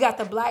 You got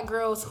the black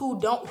girls who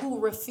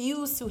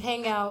refuse to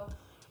hang out.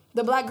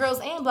 The black girls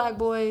and black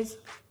boys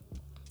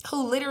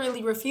who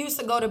literally refuse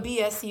to go to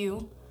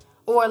BSU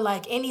or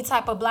like any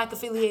type of black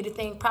affiliated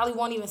thing, probably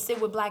won't even sit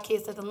with black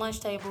kids at the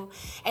lunch table.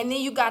 And then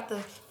you got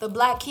the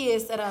black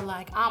kids that are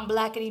like, I'm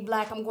blackity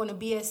black, I'm going to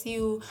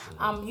BSU,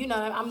 I'm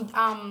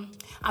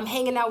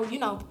hanging out with,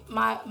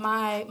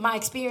 my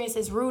experience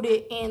is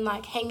rooted in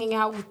like hanging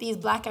out with these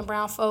black and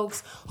brown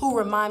folks who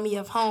remind me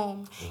of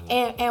home.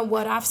 And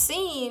what I've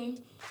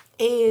seen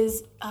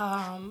is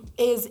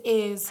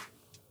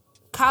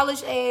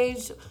college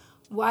age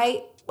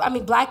black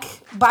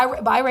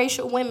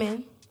biracial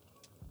women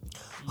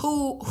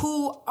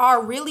who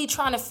are really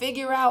trying to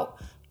figure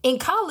out in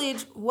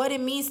college what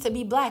it means to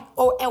be black,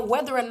 and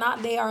whether or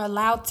not they are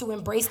allowed to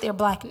embrace their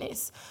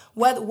blackness.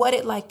 Who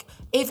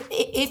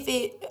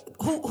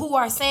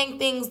are saying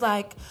things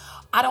like,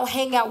 I don't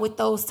hang out with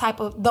those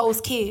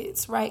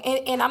kids, right?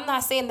 And I'm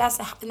not saying that's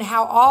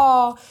how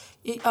all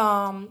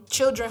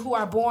children who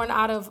are born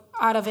out of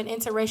an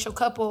interracial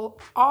couple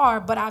are,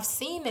 but I've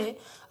seen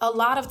it a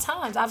lot of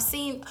times. I've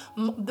seen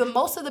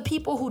most of the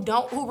people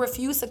who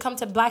refuse to come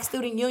to Black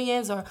Student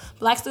Unions or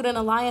Black Student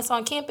Alliance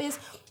on campus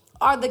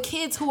are the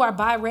kids who are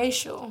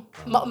biracial.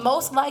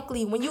 Most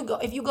likely,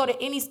 if you go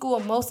to any school,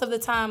 most of the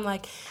time,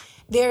 like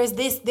there's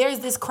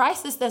this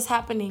crisis that's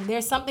happening.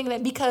 There's something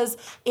that, because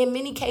in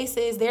many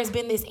cases there's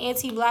been this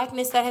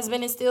anti-blackness that has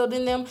been instilled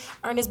in them.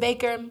 Ernest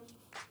Baker,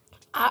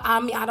 I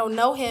mean, I don't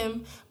know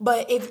him,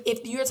 but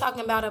if you're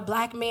talking about a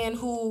black man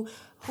who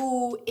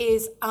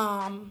is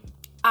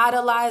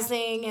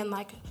idolizing and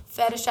like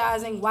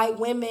fetishizing white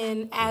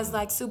women as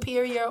like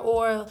superior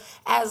or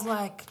as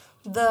like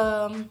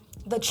the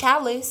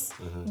chalice,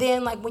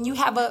 then like when you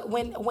have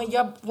when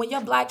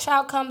your black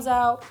child comes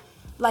out,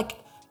 like,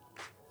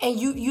 and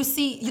you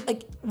see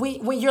like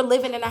when you're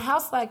living in a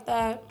house like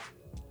that,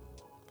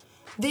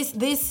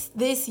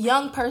 this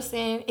young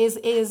person is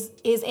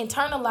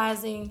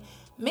internalizing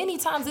many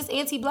times this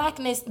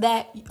anti-blackness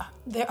that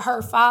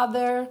her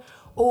father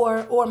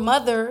or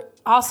mother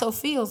also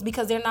feels,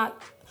 because they're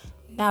not.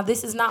 Now,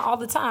 this is not all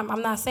the time.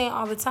 I'm not saying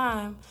all the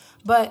time,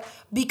 but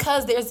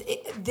because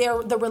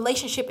the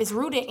relationship is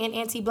rooted in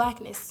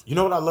anti-blackness. You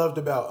know what I loved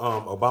about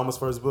Obama's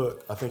first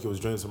book? I think it was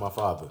Dreams of My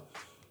Father.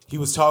 He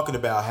was talking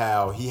about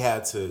how he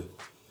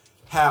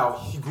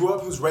grew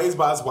up, he was raised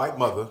by his white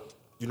mother,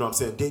 you know what I'm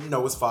saying, didn't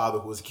know his father,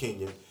 who was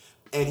Kenyan,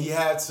 and he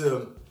had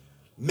to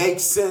make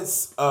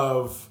sense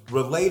of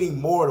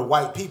relating more to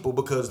white people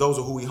because those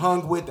are who he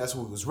hung with, that's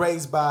who he was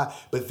raised by,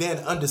 but then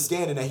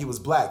understanding that he was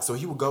black. So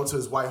he would go to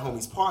his white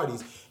homies'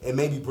 parties and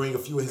maybe bring a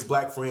few of his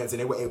black friends, and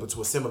they were able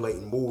to assimilate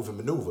and move and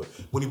maneuver.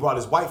 When he brought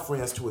his white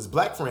friends to his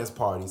black friends'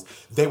 parties,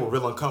 they were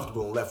real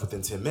uncomfortable and left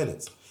within 10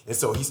 minutes. And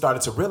so he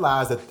started to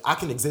realize that I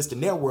can exist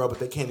in their world, but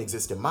they can't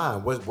exist in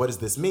mine. What does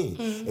this mean?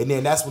 Mm-hmm. And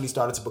then that's when he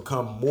started to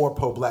become more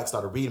pro-black,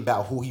 started reading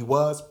about who he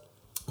was.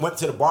 Went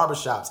to the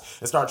barbershops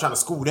and started trying to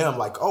school them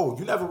like, oh,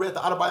 you never read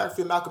the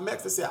autobiography of Malcolm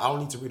X? They said, I don't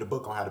need to read a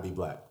book on how to be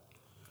black,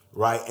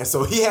 right? And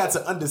so he had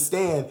to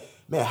understand,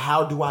 man,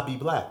 how do I be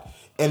black?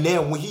 And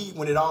then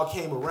when it all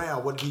came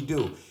around, what did he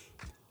do?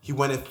 He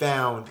went and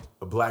found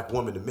a black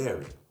woman to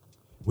marry.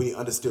 When he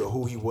understood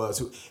who he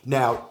was.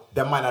 Now,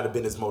 that might not have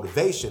been his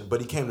motivation,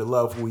 but he came to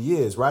love who he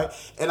is, right?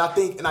 And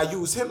I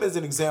use him as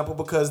an example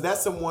because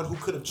that's someone who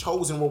could have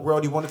chosen what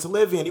world he wanted to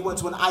live in. He went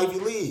to an Ivy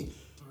League.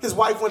 His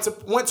wife went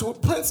to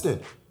Princeton.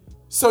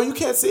 So you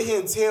can't sit here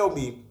and tell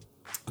me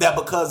that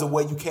because of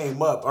where you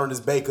came up,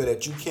 Ernest Baker,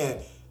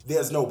 that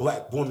there's no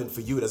black woman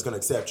for you that's going to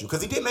accept you.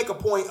 Because he did make a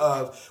point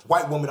of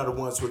white women are the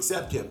ones who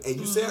accept him. And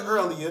you said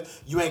earlier,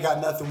 you ain't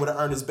got nothing with an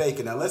Ernest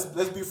Baker. Now, let's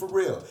be for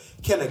real.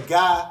 Can a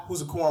guy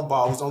who's a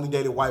cornball, who's only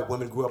dated white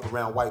women, grew up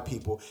around white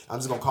people, I'm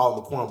just going to call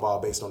him a cornball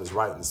based on his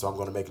writing, so I'm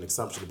going to make an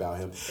assumption about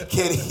him.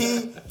 Can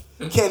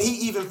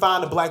he even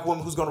find a black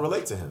woman who's going to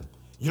relate to him?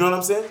 You know what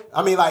I'm saying?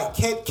 I mean, like,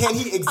 can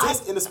he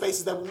exist in the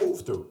spaces that we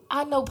move through?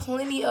 I know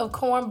plenty of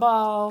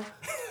cornball.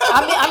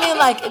 I mean,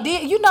 like,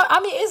 you know, I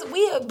mean, it's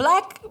weird.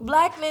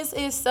 Blackness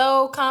is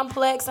so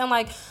complex, and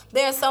like,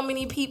 there are so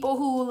many people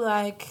who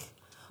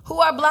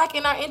are black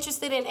and are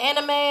interested in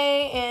anime,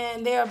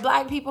 and there are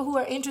black people who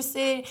are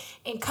interested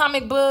in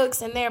comic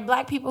books, and there are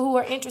black people who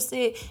are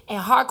interested in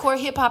hardcore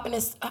hip hop, and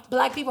there's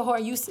black people who are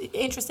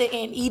interested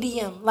in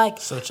EDM. Like,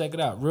 so check it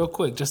out real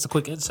quick, just a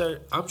quick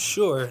insert. I'm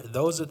sure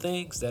those are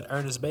things that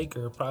Ernest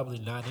Baker probably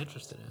not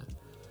interested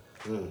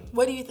in.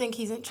 What do you think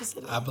he's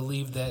interested in? I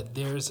believe that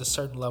there's a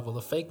certain level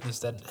of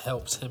fakeness that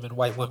helps him and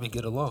white women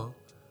get along.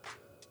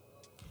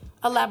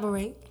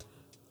 Elaborate.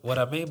 What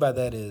I mean by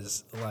that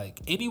is, like,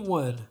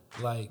 anyone,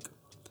 like,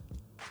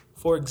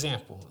 for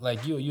example,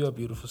 like, you're a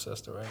beautiful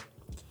sister, right?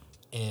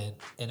 And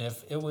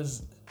if it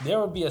was, there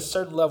would be a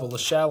certain level of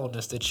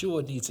shallowness that you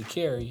would need to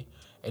carry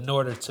in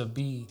order to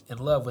be in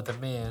love with a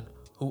man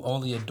who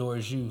only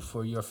adores you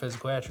for your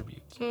physical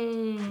attributes.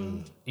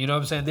 You know what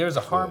I'm saying? There's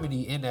a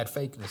harmony in that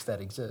fakeness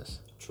that exists.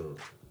 True.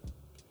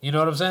 You know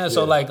what I'm saying? Yeah.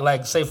 So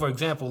like say for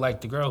example,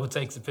 like the girl who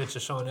takes the picture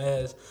showing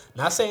her ass.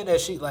 Not saying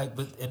that she but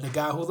and the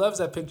guy who loves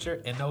that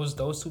picture, and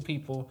those two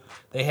people,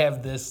 they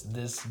have this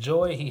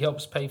joy. He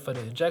helps pay for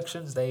the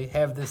injections. They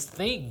have this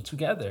thing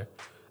together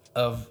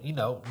of, you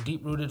know,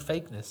 deep rooted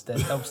fakeness that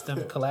helps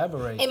them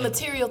collaborate. And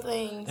material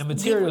things. And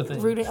material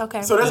things. Rooted,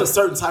 okay. So there's a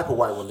certain type of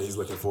white woman he's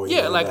looking for.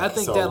 Yeah, like I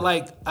think that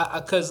like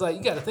because like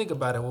you got to think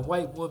about it. When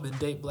white women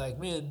date black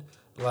men,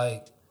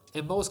 like,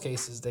 in most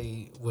cases,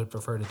 they would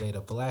prefer to date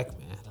a black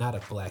man, not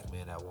a black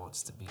man that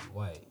wants to be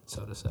white,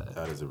 so to say.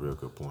 That is a real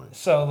good point.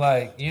 So,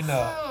 like, you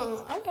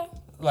know, okay.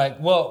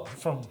 Like, well,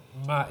 from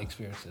my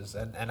experiences,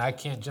 and I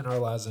can't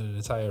generalize an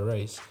entire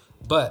race,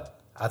 but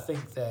I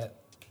think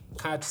that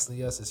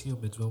consciously, us as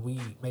humans, when we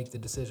make the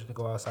decision to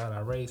go outside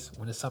our race,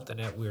 when it's something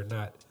that we're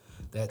not,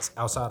 that's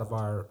outside of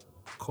our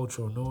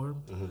cultural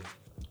norm,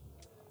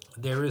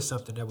 there is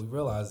something that we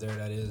realize there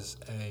that is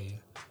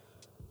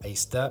a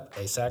step,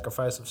 a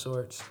sacrifice of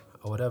sorts,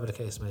 or whatever the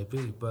case may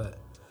be. But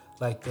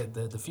like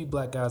the few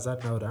black guys I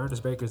know, the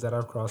Ernest Bakers that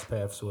I've crossed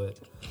paths with,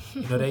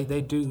 you know,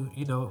 they do,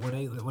 you know,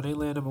 when they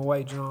land them a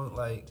white joint,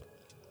 like,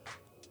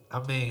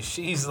 I mean,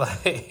 she's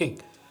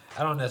like,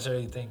 I don't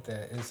necessarily think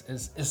that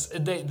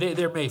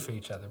they're made for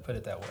each other. Put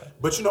it that way.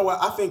 But you know what?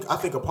 I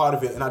think a part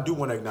of it, and I do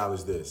want to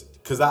acknowledge this,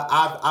 because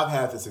I've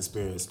had this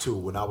experience too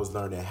when I was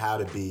learning how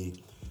to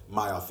be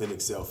my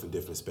authentic self in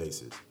different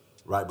spaces.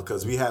 Right,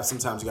 because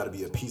sometimes you got to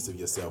be a piece of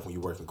yourself when you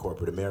work in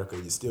corporate America.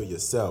 You're still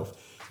yourself,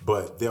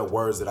 but there are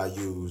words that I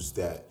use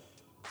that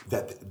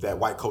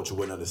white culture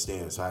wouldn't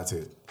understand. So I had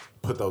to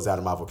put those out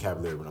of my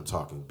vocabulary when I'm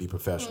talking. Be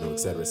professional, et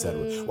cetera, et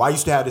cetera. Well, I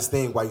used to have this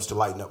thing where I used to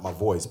lighten up my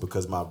voice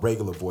because my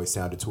regular voice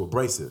sounded too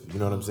abrasive. You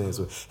know what I'm saying?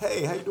 So,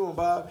 hey, how you doing,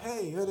 Bob?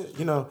 Hey,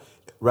 you know,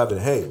 rather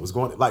than, hey, what's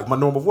going on? Like my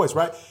normal voice,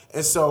 right?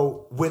 And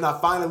so when I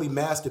finally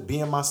mastered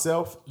being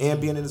myself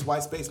and being in this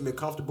white space and being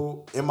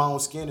comfortable in my own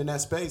skin in that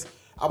space,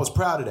 I was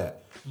proud of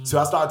that. So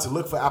I started to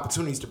look for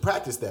opportunities to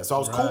practice that. So I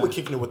was cool with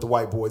kicking it with the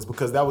white boys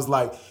because that was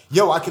like,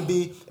 yo, I can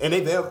be, and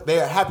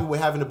they're happy with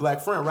having a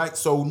black friend, right?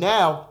 So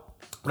now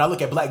when I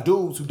look at black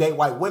dudes who date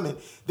white women,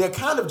 they're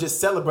kind of just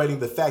celebrating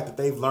the fact that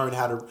they've learned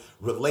how to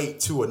relate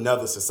to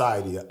another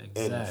society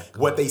and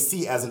what they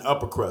see as an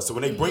upper crust. So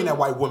when they bring that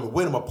white woman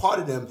with them, a part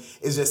of them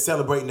is just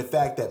celebrating the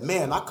fact that,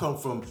 man, I come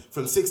from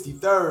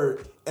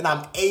 63rd and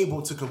I'm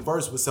able to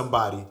converse with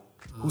somebody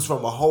who's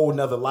from a whole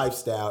nother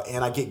lifestyle,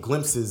 and I get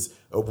glimpses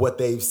of what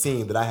they've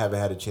seen that I haven't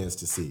had a chance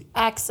to see.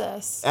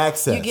 Access.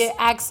 You get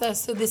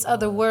access to this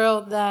other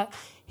world that,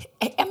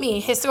 I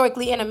mean,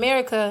 historically in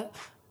America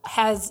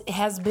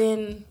has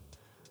been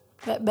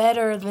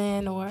better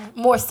than or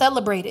more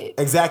celebrated.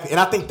 Exactly. And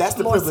I think that's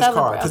the More privilege card.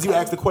 celebrate, Because you okay.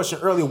 asked the question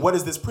earlier, what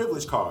is this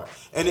privilege card?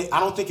 And I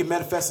don't think it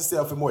manifests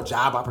itself in more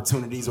job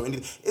opportunities or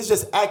anything. It's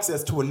just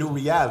access to a new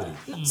reality.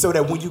 So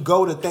that when you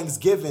go to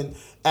Thanksgiving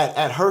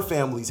at her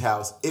family's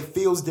house, it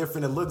feels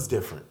different and looks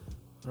different.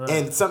 Right.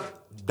 And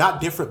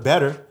not different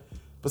better,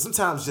 but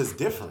sometimes just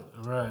different.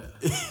 Right.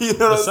 You know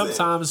But what I'm saying?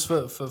 sometimes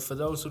for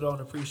those who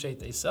don't appreciate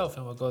themselves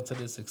and will go to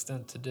this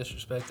extent to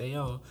disrespect their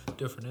own,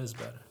 different is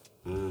better.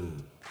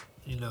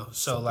 You know,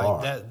 so It's a like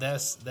bar.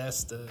 that's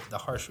the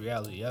harsh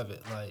reality of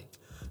it. Like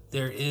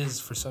there is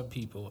for some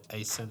people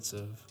a sense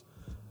of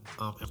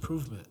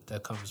improvement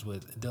that comes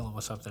with dealing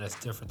with something that's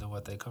different than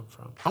what they come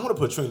from. I'm going to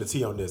put Trina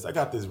T on this. I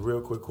got this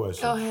real quick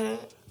question. Go ahead.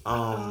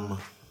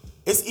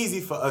 It's easy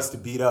for us to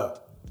beat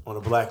up on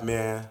a black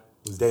man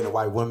who's dating a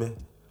white woman,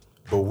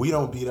 but we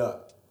don't beat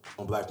up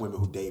on black women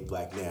who date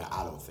black men,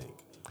 I don't think.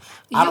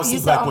 I don't see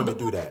said black on women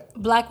do that.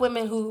 Black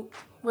women who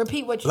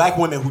repeat what you Black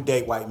women who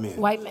date white men.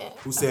 White men.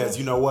 Who says,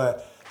 you know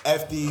what?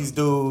 F these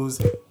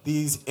dudes,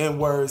 these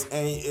N-words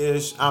ain't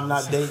ish. I'm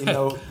not dating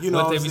no, you know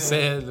what what they I'm be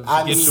saying? saying,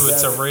 I get need you a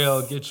that.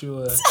 Terrell, get you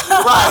a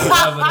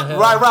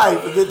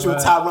Right. Get you a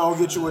Tyrone,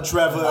 get you a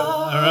Trevor.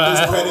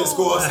 His credit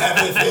score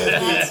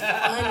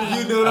 750.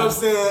 You know what I'm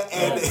saying?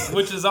 And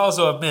which is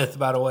also a myth,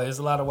 by the way. There's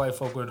a lot of white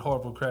folk with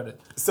horrible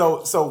credit. so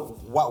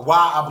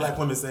why are black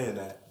women saying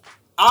that?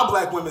 Are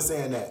black women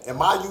saying that?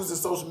 Am I using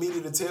social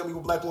media to tell me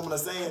what black women are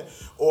saying?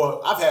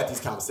 Or I've had these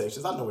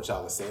conversations. I know what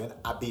y'all are saying.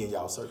 I be in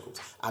y'all circles.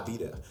 I be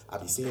there. I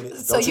be seeing it.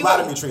 Don't you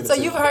lie to me, Trina. So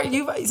T. you've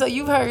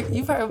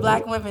heard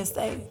black women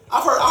say,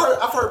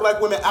 I've heard black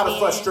women out of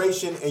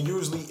frustration and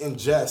usually in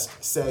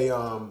jest say,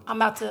 I'm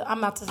about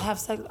to have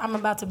sex. I'm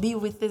about to be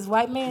with this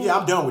white man. yeah,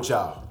 I'm done with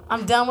y'all.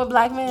 I'm done with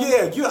black men.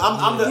 Yeah,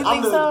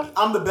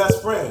 I'm the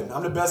best friend.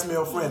 I'm the best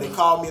male friend. They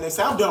call me and they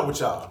say, I'm done with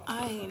y'all.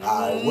 I ain't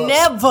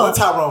What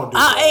Tyrone do?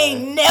 I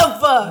ain't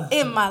never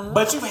in my life.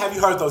 But have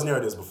you heard those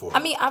narratives before? I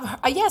mean,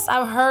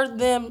 I've heard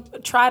them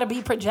try to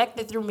be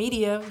projected through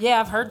media. Yeah,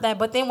 I've heard that.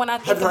 But then when I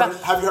think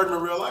have you heard them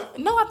in real life?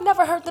 no, I've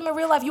never heard them in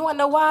real life. You want to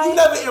know why? You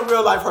never in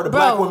real life heard a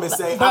black woman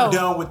say, bro. I'm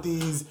done with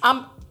these.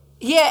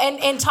 Yeah,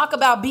 and talk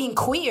about being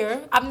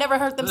queer. I've never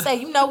heard them say,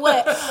 you know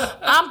what,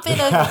 I'm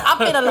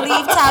finna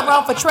leave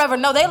Tyrone for Trevor.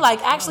 No, they like,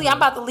 actually, I'm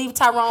about to leave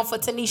Tyrone for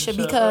Tanisha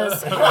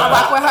because I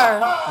rock with her.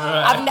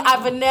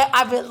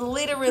 I've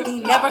literally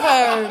never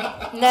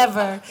heard,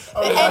 never.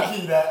 I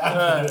see that.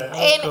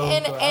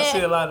 I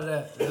see a lot of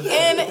that.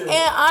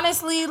 And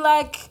honestly,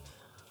 like,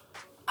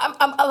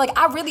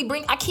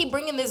 I keep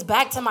bringing this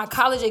back to my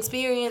college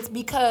experience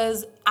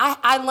because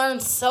I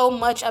learned so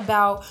much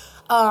about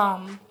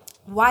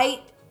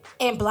white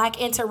and black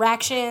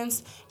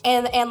interactions,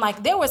 and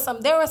like there were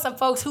some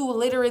folks who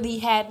literally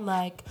had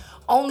like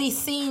only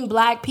seen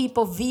black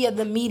people via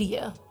the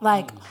media,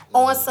 like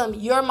on some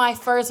 "you're my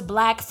first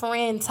black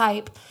friend"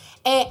 type,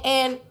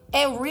 and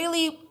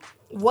really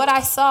what I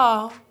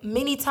saw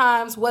many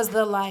times was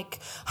the like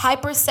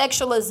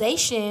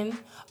hypersexualization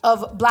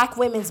of black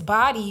women's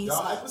bodies.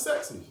 Y'all hyper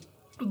sexy.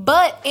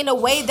 But in a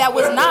way that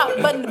was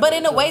not, but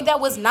in a way that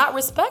was not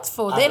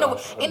respectful. In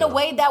a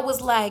way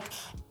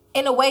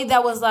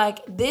that was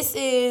like, this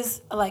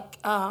is like,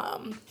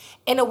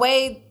 in a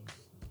way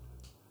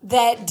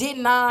that did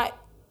not,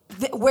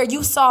 where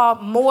you saw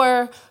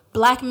more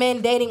black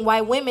men dating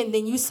white women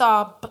than you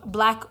saw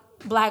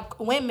black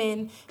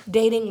women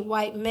dating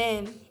white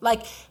men.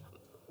 Like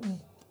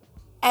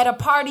at a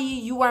party,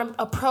 you weren't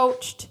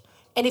approached.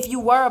 And if you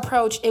were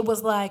approached, it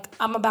was like,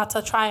 I'm about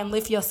to try and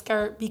lift your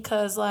skirt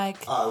because like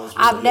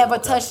I've never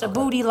touched a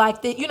booty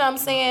like that. You know what I'm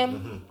saying?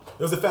 Mm-hmm.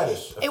 It was a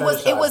fetish. It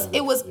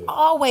was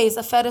always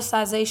a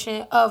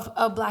fetishization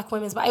of black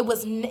women's body. It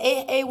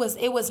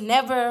was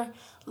never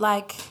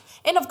like,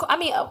 and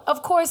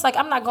of course, like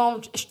I'm not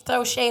going to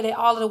throw shade at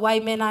all of the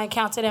white men I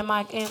encountered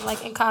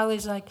in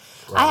college. Like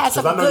right. I had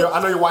some. I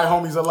know your white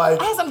homies are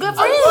like. I had some good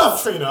friends. I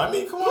love Trina. I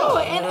mean, come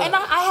on. And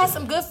I had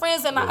some good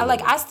friends, and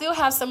I still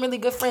have some really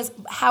good friends.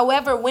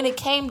 However, when it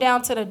came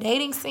down to the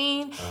dating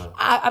scene,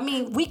 I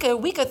mean, we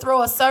could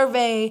throw a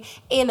survey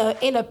in a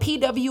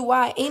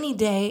PWI any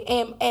day,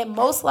 and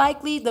most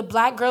likely the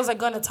black girls are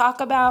going to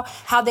talk about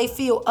how they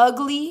feel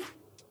ugly,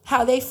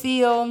 how they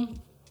feel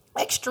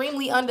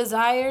extremely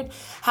undesired,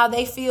 how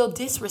they feel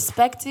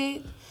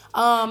disrespected,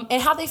 and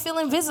how they feel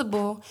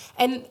invisible.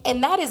 And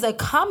that is a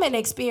common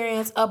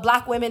experience of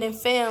black women and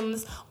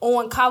femmes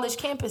on college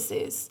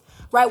campuses,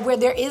 right, where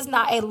there is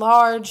not a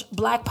large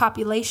black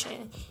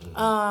population.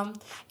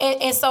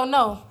 And so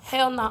no,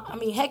 hell no. I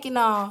mean, heck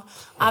no.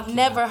 I've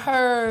never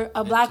heard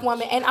a black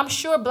woman, and I'm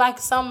sure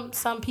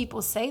some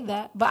people say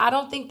that, but I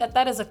don't think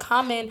that is a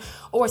common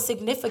or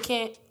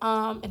significant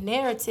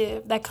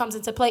narrative that comes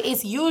into play.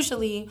 It's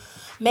usually,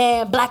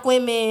 man, black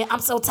women. I'm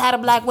so tired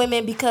of black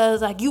women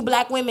because like you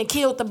black women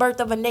killed the birth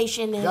of a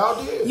nation, and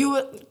y'all did.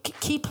 You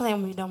keep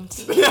playing with them.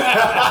 Keep playing.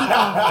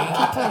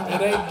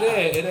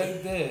 It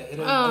ain't dead.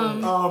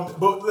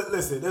 But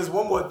listen, there's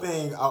one more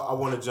thing I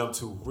want to jump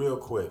to real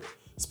quick.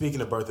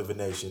 Speaking of Birth of a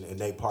Nation and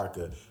Nate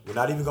Parker, we're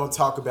not even going to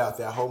talk about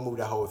that whole movie,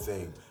 that whole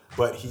thing.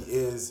 But he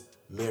is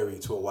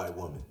married to a white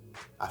woman,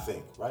 I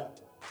think, right?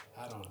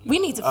 I don't know. We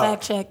need to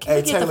fact check. Can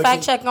we get Taylor, the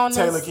fact check on this?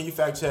 Taylor, can you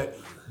fact check?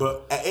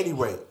 But at any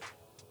rate,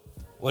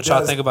 What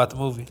y'all think about the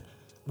movie?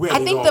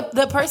 I think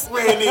the person.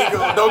 We ain't even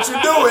gonna, don't you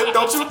do it.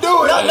 Don't you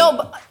do it. No,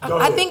 but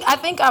I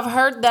think I've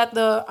heard that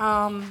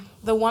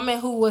the woman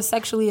who was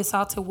sexually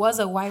assaulted was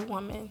a white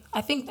woman.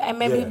 I think that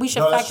maybe we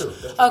should fact. That's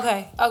true.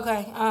 Okay.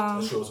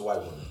 I'm sure it was a white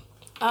woman.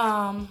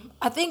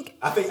 I think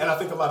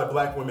a lot of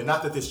black women,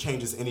 not that this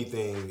changes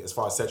anything as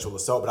far as sexual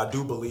assault, but I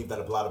do believe that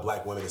a lot of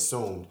black women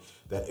assumed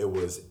that it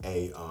was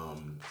a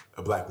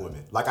black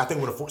woman. Like, I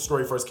think when the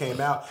story first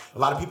came out, a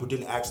lot of people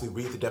didn't actually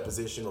read the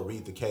deposition or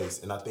read the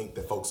case, and I think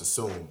that folks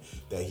assumed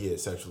that he had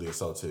sexually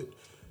assaulted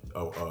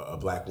a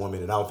black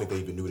woman, and I don't think they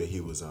even knew that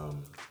he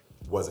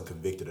wasn't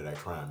convicted of that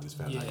crime. He was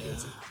found not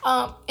guilty.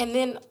 and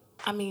then.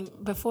 I mean,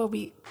 before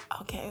we,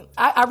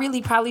 I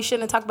really probably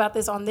shouldn't talk about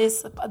this on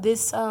this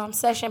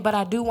session, but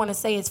I do want to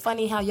say it's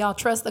funny how y'all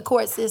trust the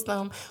court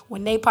system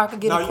when Nate Parker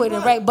get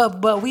acquitted, right?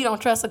 But we don't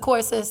trust the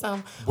court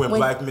system when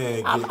black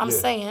men. I'm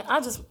saying,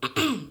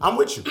 I'm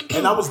with you,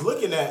 and I was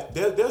looking at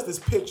there's this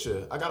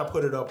picture. I gotta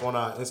put it up on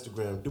our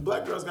Instagram. Do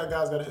Black Girls Got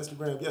Guys got an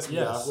Instagram? Yes, we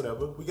got.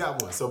 Whatever, we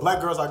got one. So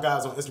Black Girls Got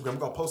Guys on Instagram.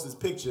 We're gonna post this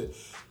picture,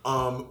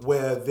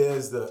 where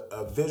there's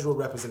a visual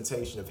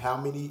representation of how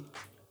many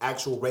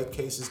actual rape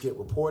cases get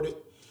reported.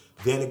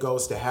 Then it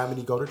goes to how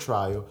many go to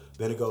trial.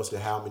 Then it goes to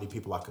how many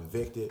people are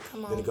convicted.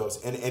 Then it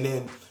goes and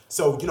then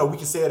so we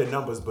can say the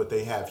numbers, but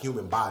they have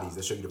human bodies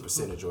that show you the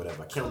percentage or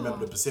whatever. I can't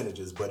remember the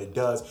percentages, but it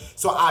does.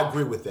 So I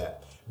agree with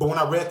that. But when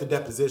I read the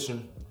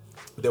deposition,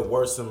 there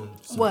were some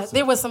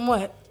there was some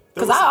what?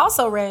 Because I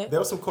also read there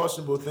were some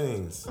questionable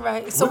things.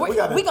 Right. So we're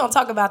gonna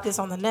talk about this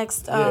on the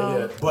next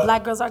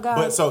Black Girls Are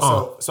Guys.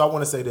 But so I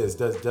want to say this: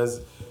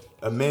 Does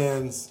a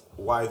man's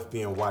wife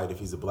being white, if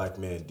he's a black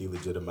man,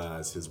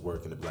 delegitimize his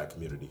work in the black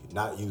community?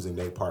 Not using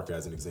Nate Parker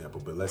as an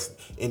example, but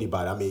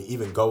anybody. I mean,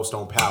 even Ghost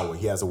on Power,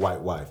 he has a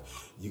white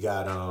wife. You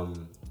got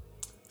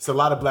it's a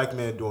lot of black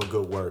men doing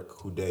good work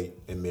who date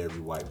and marry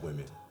white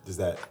women.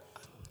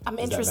 I'm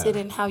interested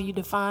in how you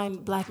define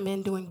black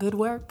men doing good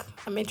work.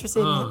 I'm interested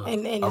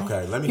in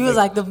okay, let me. He was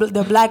like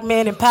the black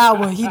man in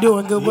power. He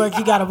doing good work.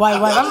 He got a white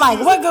wife. I'm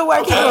like, what good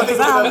work he doing? Because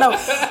I don't know.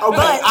 Okay, all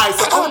right.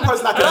 So the only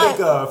person I can think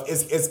of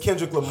is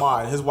Kendrick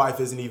Lamar. His wife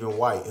isn't even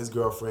white. His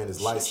girlfriend is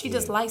light skinned. She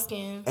just light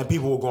skinned. And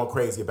people were going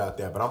crazy about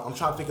that. But I'm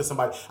trying to think of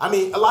somebody. I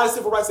mean, a lot of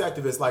civil rights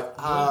activists. Like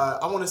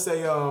I want to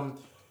say.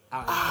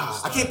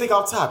 I can't think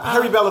off top.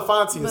 Harry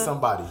Belafonte is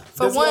somebody.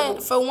 For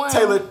one,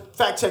 Taylor,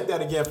 fact check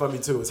that again for me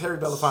too. Is Harry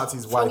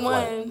Belafonte's wife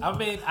white? I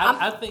mean,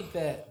 I think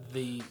that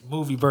the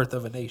movie Birth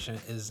of a Nation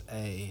is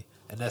a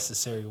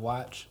necessary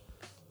watch.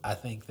 I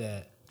think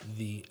that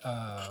the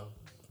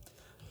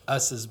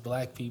us as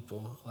black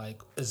people,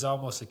 like, is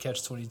almost a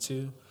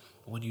catch-22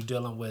 when you're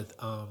dealing with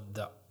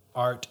the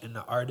art and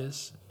the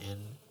artist and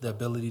the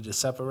ability to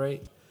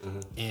separate. Mm-hmm.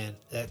 And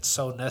that's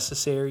so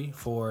necessary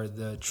for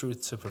the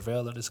truth to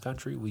prevail in this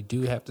country. We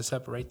do have to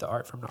separate the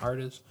art from the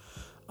artist.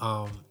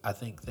 I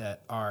think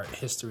that our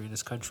history in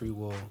this country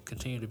will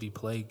continue to be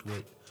plagued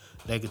with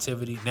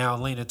negativity. Now,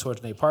 leaning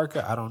towards Nate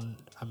Parker,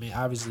 I mean,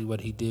 obviously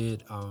what he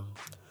did,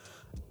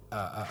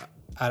 I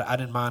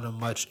didn't mind him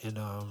much in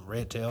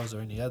Red Tails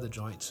or any other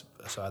joints.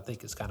 So I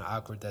think it's kind of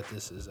awkward that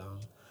this is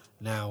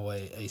now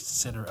a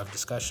center of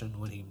discussion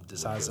when he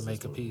decides to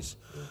make a piece.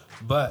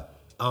 But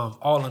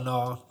all in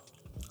all,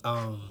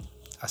 I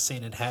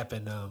seen it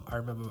happen. I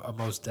remember a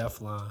Mos Def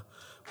line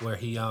where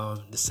he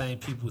the same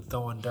people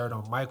throwing dirt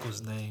on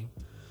Michael's name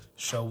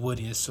show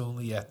Woody and Soon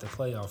Lee at the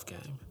playoff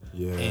game.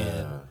 Yeah.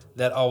 And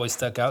that always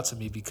stuck out to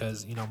me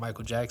because,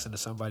 Michael Jackson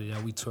is somebody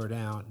that we tore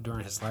down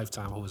during his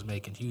lifetime who was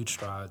making huge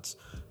strides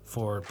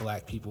for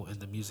black people in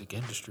the music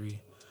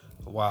industry,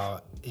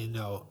 while,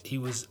 he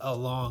was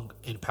along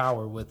in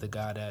power with the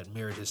guy that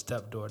married his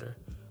stepdaughter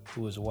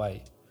who was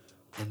white.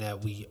 And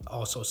that we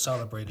also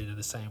celebrated in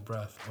the same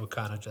breath, or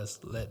kind of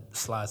just let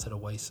slide to the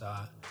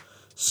wayside.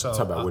 So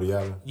talk about Woody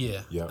Allen.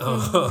 Yeah.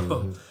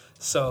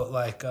 So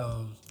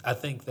I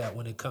think that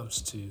when it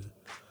comes to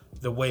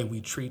the way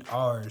we treat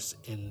ours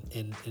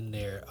in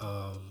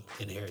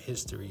their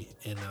history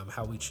and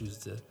how we choose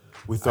to,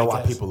 we throw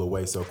our people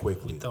away so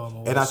quickly. We throw them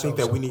away and I think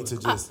that we need to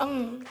just.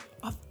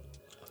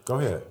 Go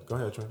ahead,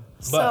 Trina.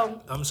 But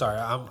So- I'm sorry,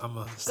 I'm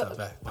gonna step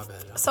back. My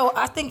bad, y'all. So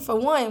I think for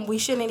one, we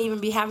shouldn't even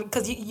be having,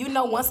 because you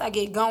know, once I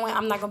get going,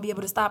 I'm not gonna be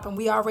able to stop, and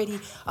we already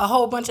a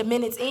whole bunch of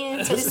minutes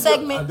into this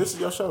segment. This is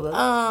your show,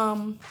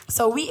 baby.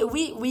 So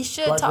we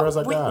should Black talk. girls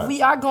are gods.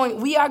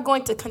 We are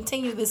going to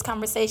continue this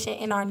conversation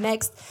in our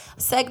next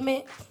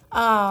segment.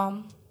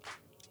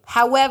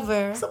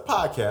 However, It's a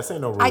podcast.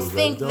 Ain't no rules. I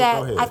think baby. Go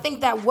that ahead. I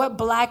think that what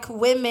black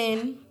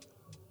women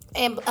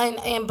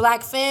and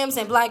black femmes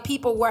and black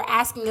people were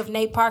asking of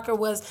Nate Parker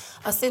was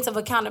a sense of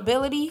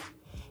accountability.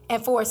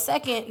 And for a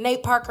second,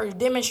 Nate Parker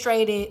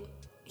demonstrated.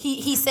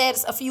 He said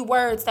a few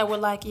words that were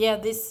like, yeah,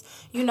 this,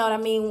 you know what I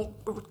mean,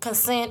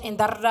 consent and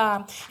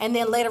da-da-da. And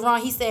then later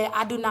on, he said,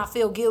 I do not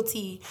feel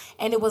guilty.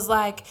 And it was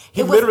like...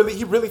 he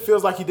really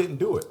feels like he didn't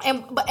do it.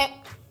 And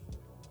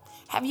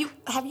have you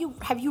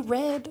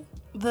read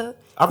the...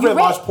 I've you read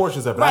large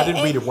portions of it. I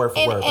didn't read it word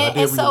for word, but I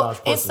did read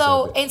large portions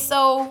of it.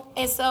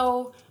 And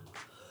so,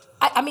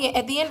 I mean,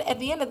 at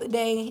the end of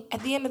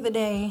the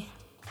day,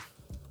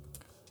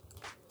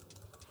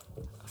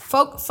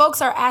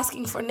 folks are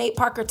asking for Nate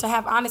Parker to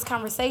have honest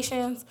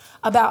conversations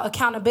about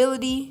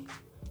accountability,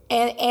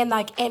 and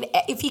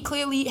if he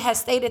clearly has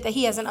stated that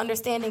he has an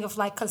understanding of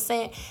like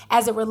consent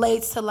as it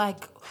relates to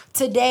like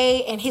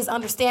today and his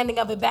understanding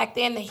of it back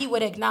then, that he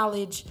would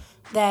acknowledge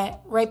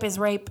that rape is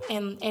rape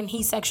and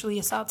he sexually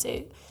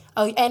assaulted.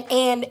 And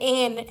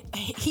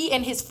he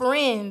and his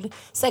friend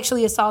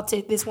sexually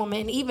assaulted this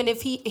woman.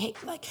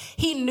 Had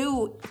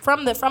knew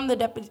from the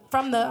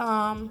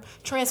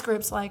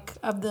transcripts like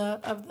of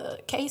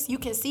the case, you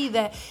can see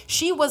that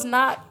she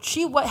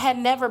had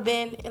never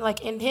been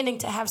like intending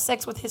to have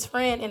sex with his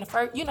friend in the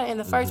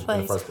first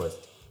place.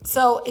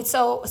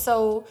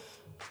 So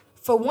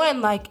for one,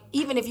 like,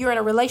 even if you're in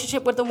a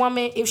relationship with a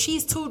woman, if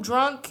she's too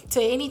drunk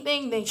to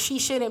anything, then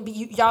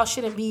y'all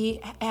shouldn't be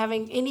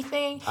having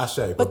anything.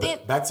 Ashe, but then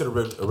back to the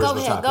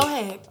original topic. Go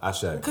ahead.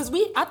 Ashe. Because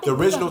I think the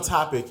original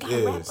topic topic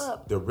is,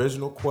 the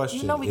original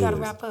question is, we gotta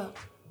wrap up.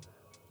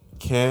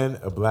 Can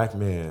a black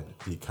man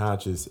be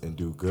conscious and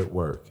do good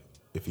work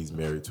if he's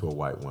married to a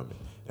white woman?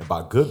 And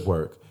by good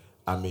work,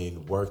 I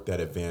mean work that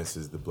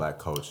advances the black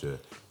culture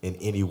in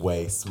any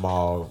way,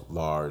 small,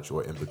 large,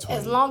 or in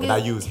between. I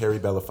use Harry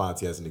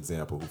Belafonte as an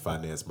example, who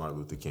financed Martin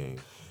Luther King.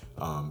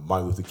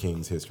 Martin Luther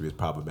King's history is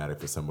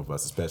problematic for some of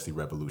us, especially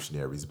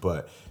revolutionaries.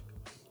 But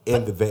to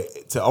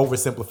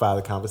oversimplify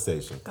the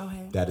conversation, go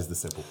ahead. That is the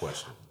simple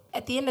question.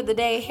 At the end of the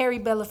day, Harry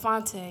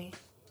Belafonte,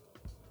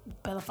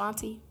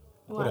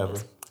 whatever.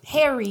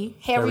 Harry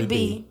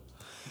B.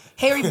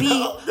 Harry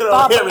B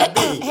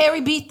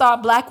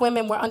thought black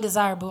women were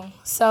undesirable.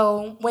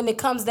 So when it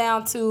comes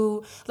down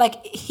to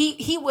like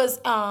he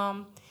was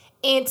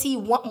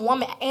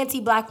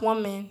anti-black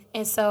woman,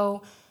 and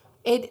so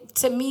it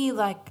to me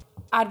like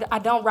I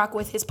don't rock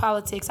with his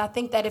politics. I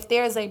think that I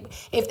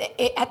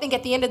think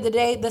at the end of the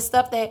day, the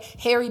stuff that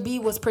Harry B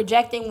was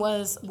projecting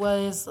was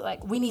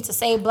like, we need to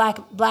save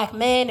black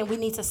men and we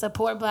need to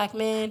support black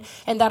men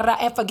and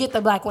forget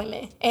the black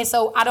women. And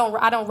so I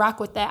don't rock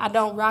with that. I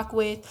don't rock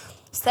with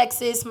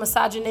sexist,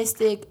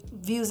 misogynistic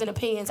views and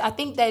opinions. I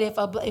think that if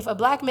a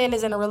black man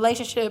is in a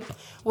relationship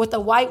with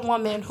a white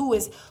woman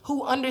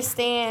who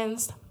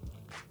understands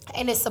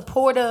and is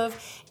supportive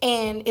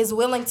and is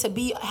willing to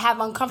have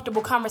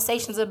uncomfortable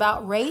conversations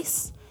about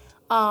race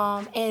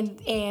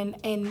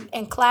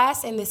and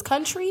class in this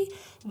country,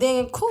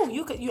 then cool.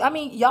 You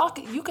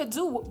could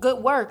do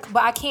good work,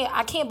 but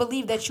I can't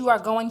believe that you are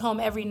going home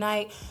every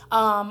night,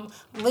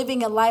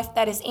 living a life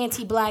that is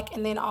anti-black,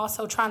 and then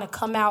also trying to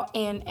come out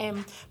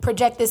and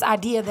project this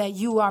idea that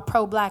you are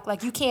pro-black.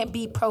 Like, you can't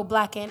be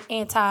pro-black and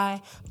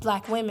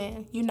anti-black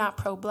women. You're not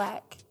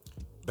pro-black.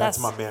 Back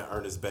to my man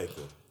Ernest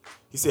Baker.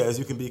 He says,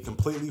 you can be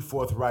completely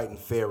forthright and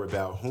fair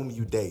about whom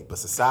you date, but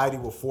society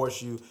will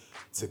force you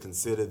to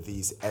consider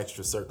these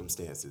extra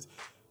circumstances.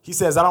 He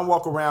says, I don't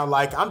walk around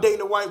like I'm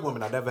dating a white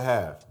woman. I never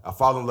have. I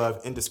fall in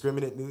love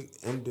indiscriminately,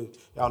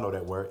 y'all know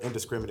that word,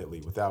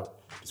 indiscriminately, without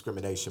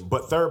discrimination.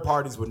 But third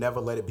parties will never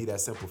let it be that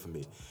simple for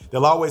me.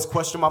 They'll always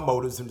question my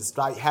motives, and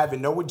despite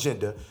having no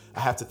agenda,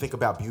 I have to think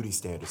about beauty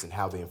standards and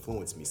how they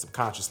influence me,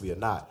 subconsciously or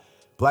not.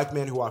 Black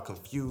men who are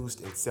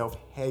confused and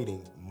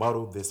self-hating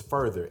muddle this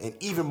further, and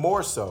even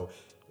more so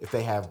if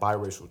they have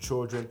biracial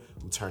children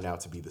who turn out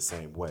to be the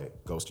same way.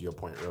 Goes to your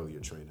point earlier,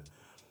 Trina.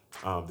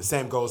 The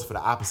same goes for the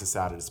opposite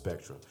side of the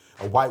spectrum.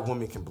 A white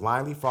woman can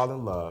blindly fall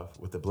in love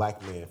with a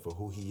black man for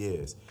who he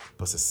is,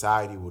 but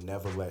society will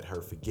never let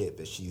her forget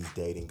that she's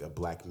dating a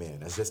black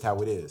man. That's just how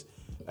it is.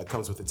 That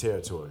comes with the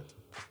territory.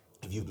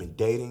 If you've been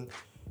dating,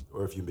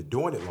 or if you've been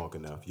doing it long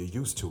enough, you're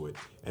used to it,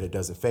 and it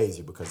doesn't faze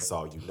you because it's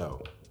all you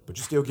know. But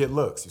you still get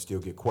looks, you still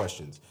get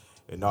questions,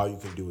 and all you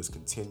can do is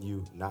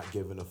continue not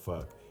giving a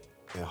fuck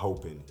and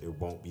hoping it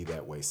won't be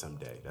that way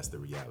someday. That's the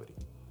reality.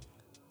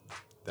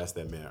 That's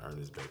that man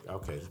Ernest Baker.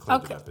 Okay, he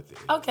cleaned it up at the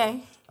end.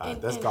 Okay.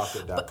 That's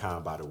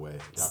Gawker.com, by the way.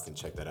 Y'all can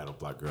check that out on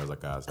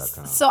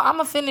blackgirlsarchives.com. So I'm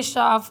going to finish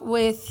off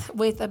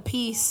with a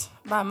piece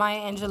by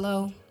Maya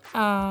Angelou.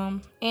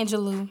 By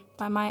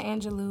Maya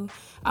Angelou.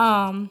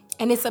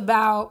 And it's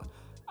about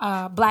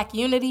black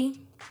unity.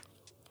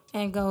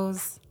 and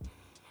goes,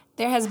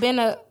 there has been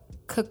a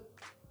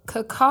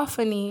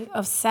cacophony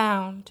of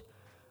sound,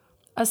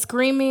 a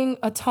screaming,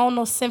 a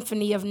tonal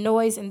symphony of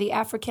noise in the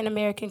African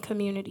American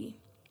community.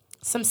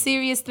 Some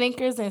serious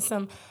thinkers and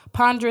some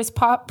ponderous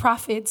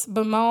prophets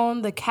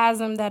bemoan the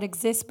chasm that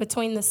exists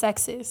between the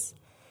sexes.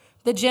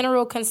 The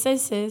general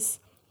consensus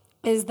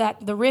is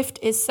that the rift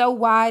is so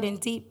wide and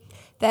deep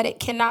that it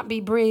cannot be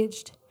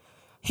bridged.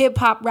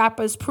 Hip-hop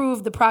rappers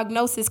prove the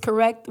prognosis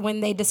correct when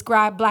they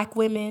describe black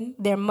women,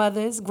 their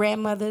mothers,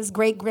 grandmothers,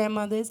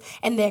 great-grandmothers,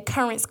 and their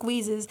current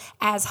squeezes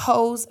as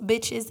hoes,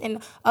 bitches,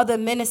 and other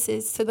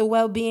menaces to the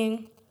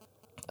well-being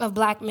of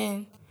black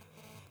men.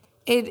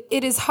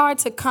 It is hard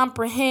to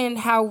comprehend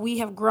how we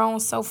have grown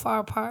so far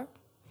apart.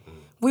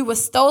 We were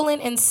stolen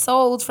and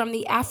sold from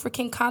the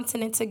African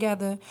continent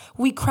together.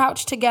 We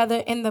crouched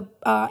together in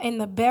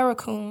the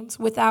barracoons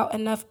without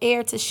enough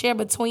air to share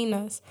between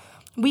us.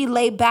 We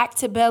lay back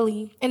to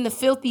belly in the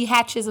filthy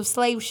hatches of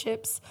slave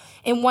ships,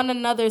 in one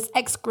another's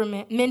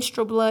excrement,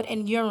 menstrual blood,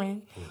 and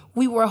urine.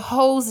 We were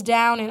hosed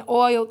down and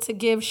oiled to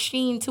give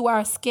sheen to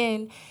our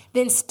skin,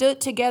 then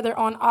stood together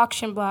on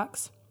auction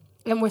blocks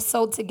and were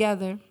sold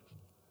together.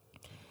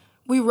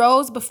 We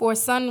rose before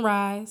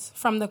sunrise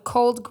from the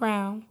cold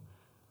ground,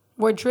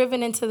 were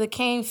driven into the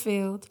cane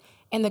field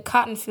and the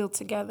cotton field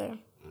together.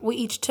 We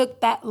each took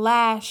that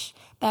lash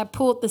that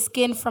pulled the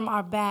skin from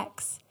our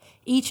backs.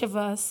 Each of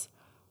us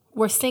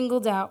were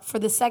singled out for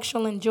the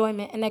sexual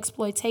enjoyment and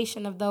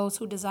exploitation of those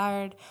who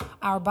desired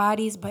our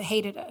bodies but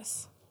hated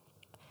us.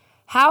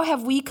 How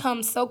have we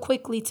come so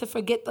quickly to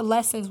forget the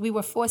lessons we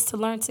were forced to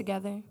learn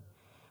together?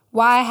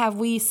 Why have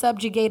we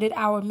subjugated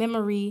our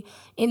memory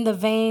in the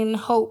vain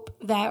hope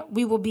that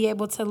we will be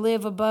able to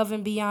live above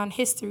and beyond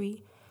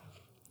history?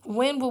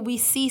 When will we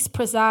cease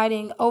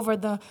presiding over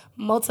the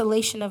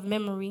mutilation of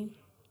memory?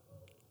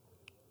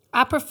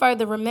 I prefer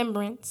the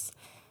remembrance,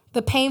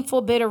 the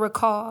painful, bitter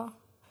recall.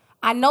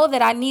 I know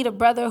that I need a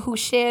brother who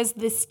shares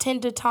this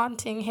tender,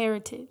 taunting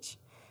heritage.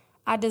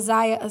 I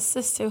desire a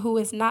sister who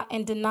is not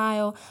in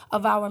denial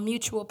of our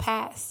mutual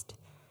past.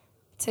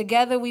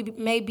 Together we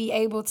may be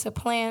able to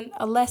plan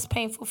a less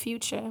painful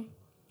future.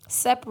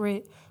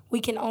 Separate,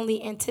 we can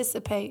only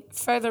anticipate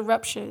further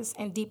ruptures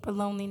and deeper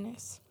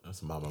loneliness.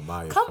 That's Mama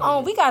Maya. Come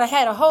on, we gotta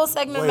have a whole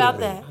segment about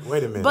that.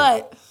 Wait a minute.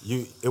 But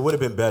it would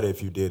have been better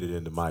if you did it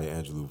in the Maya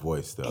Angelou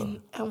voice, though.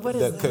 and what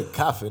is the it?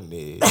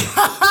 cacophony.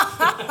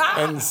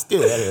 And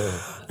still.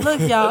 Look,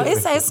 y'all,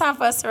 it's time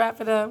for us to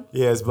wrap it up.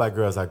 Yeah, it's Black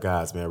Girls Are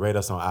Gods, man. Rate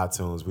us on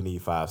iTunes. We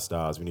need 5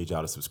 stars. We need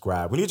y'all to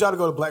subscribe. We need y'all to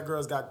go to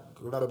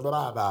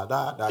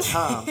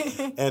blackgirlsgot.com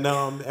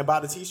and buy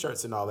the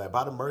t-shirts and all that.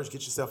 Buy the merch.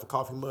 Get yourself a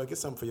coffee mug. Get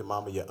something for your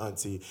mama, your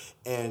auntie.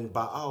 And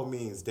by all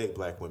means, date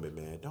black women,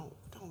 man. Don't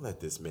let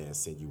this man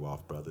send you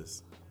off,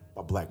 brothers.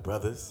 My black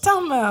brothers.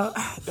 Talking about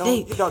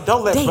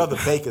don't let Brother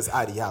Baker's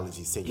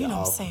ideology send you know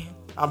off. what I'm saying.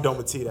 I'm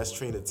Doma T. That's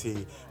Trina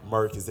T.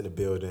 Merk is in the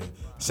building.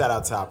 Shout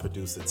out to our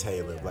producer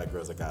Taylor.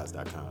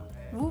 BlackGirlsAreGuys.com.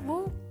 Woo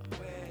woo.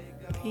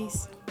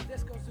 Peace.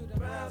 This goes to the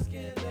brown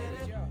skin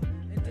ladies, yo.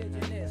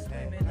 Indigenous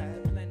women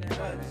have to blend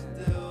their herbs.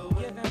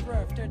 Giving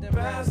birth to the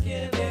brown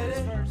skin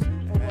ladies first.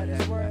 For what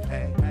it's worth.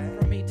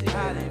 From me to you.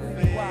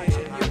 Watching you.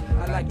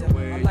 I like the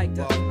way you walk.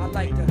 Yes, I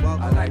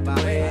like the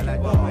way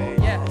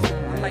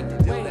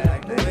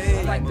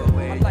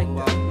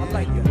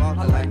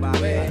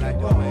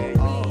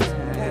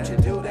you won't you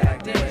do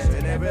that dance?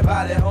 And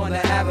everybody on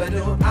the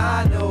avenue,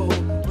 I know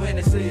when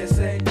they see you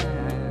say,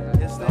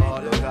 yes, they do.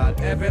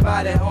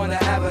 Everybody on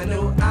the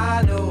avenue,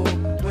 I know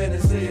when they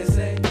see you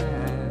say,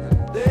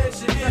 there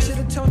she is. Fresher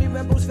than Tony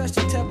Rebels,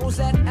 vegetables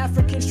at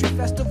African street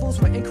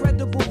festivals where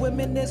incredible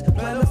women is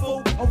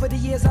plentiful. Over the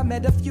years I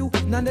met a few,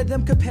 none of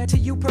them compared to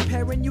you,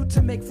 preparing you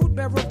to make food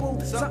bearable.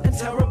 Something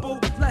terrible,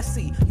 let's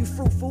see, you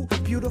fruitful,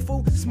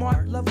 beautiful,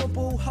 smart,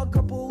 lovable,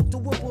 huggable,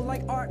 doable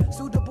like art,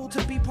 suitable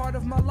to be part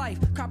of my life.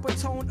 Copper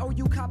tone, oh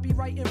you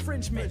copyright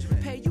infringement.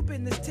 Pay, you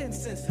been this 10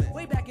 cents.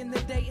 Way back in the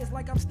day, it's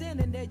like I'm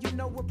standing there, you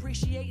know,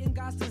 appreciating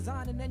God's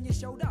design, and then you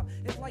showed up,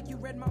 it's like you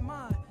read my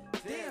mind.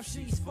 Damn,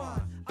 she's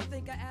fine. I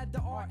think I add the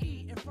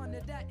R-E in front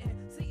of that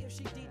and see if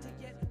she D to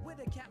get with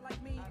a cat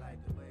like me. I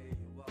like the way you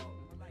walk. I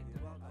like the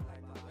walk. I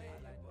like the way you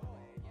walk.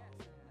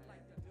 Yes, I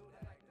like to do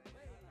that. I like the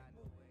way you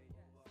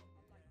move.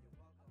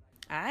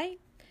 All right.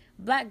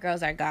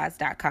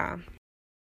 BlackGirlsAreGods.com.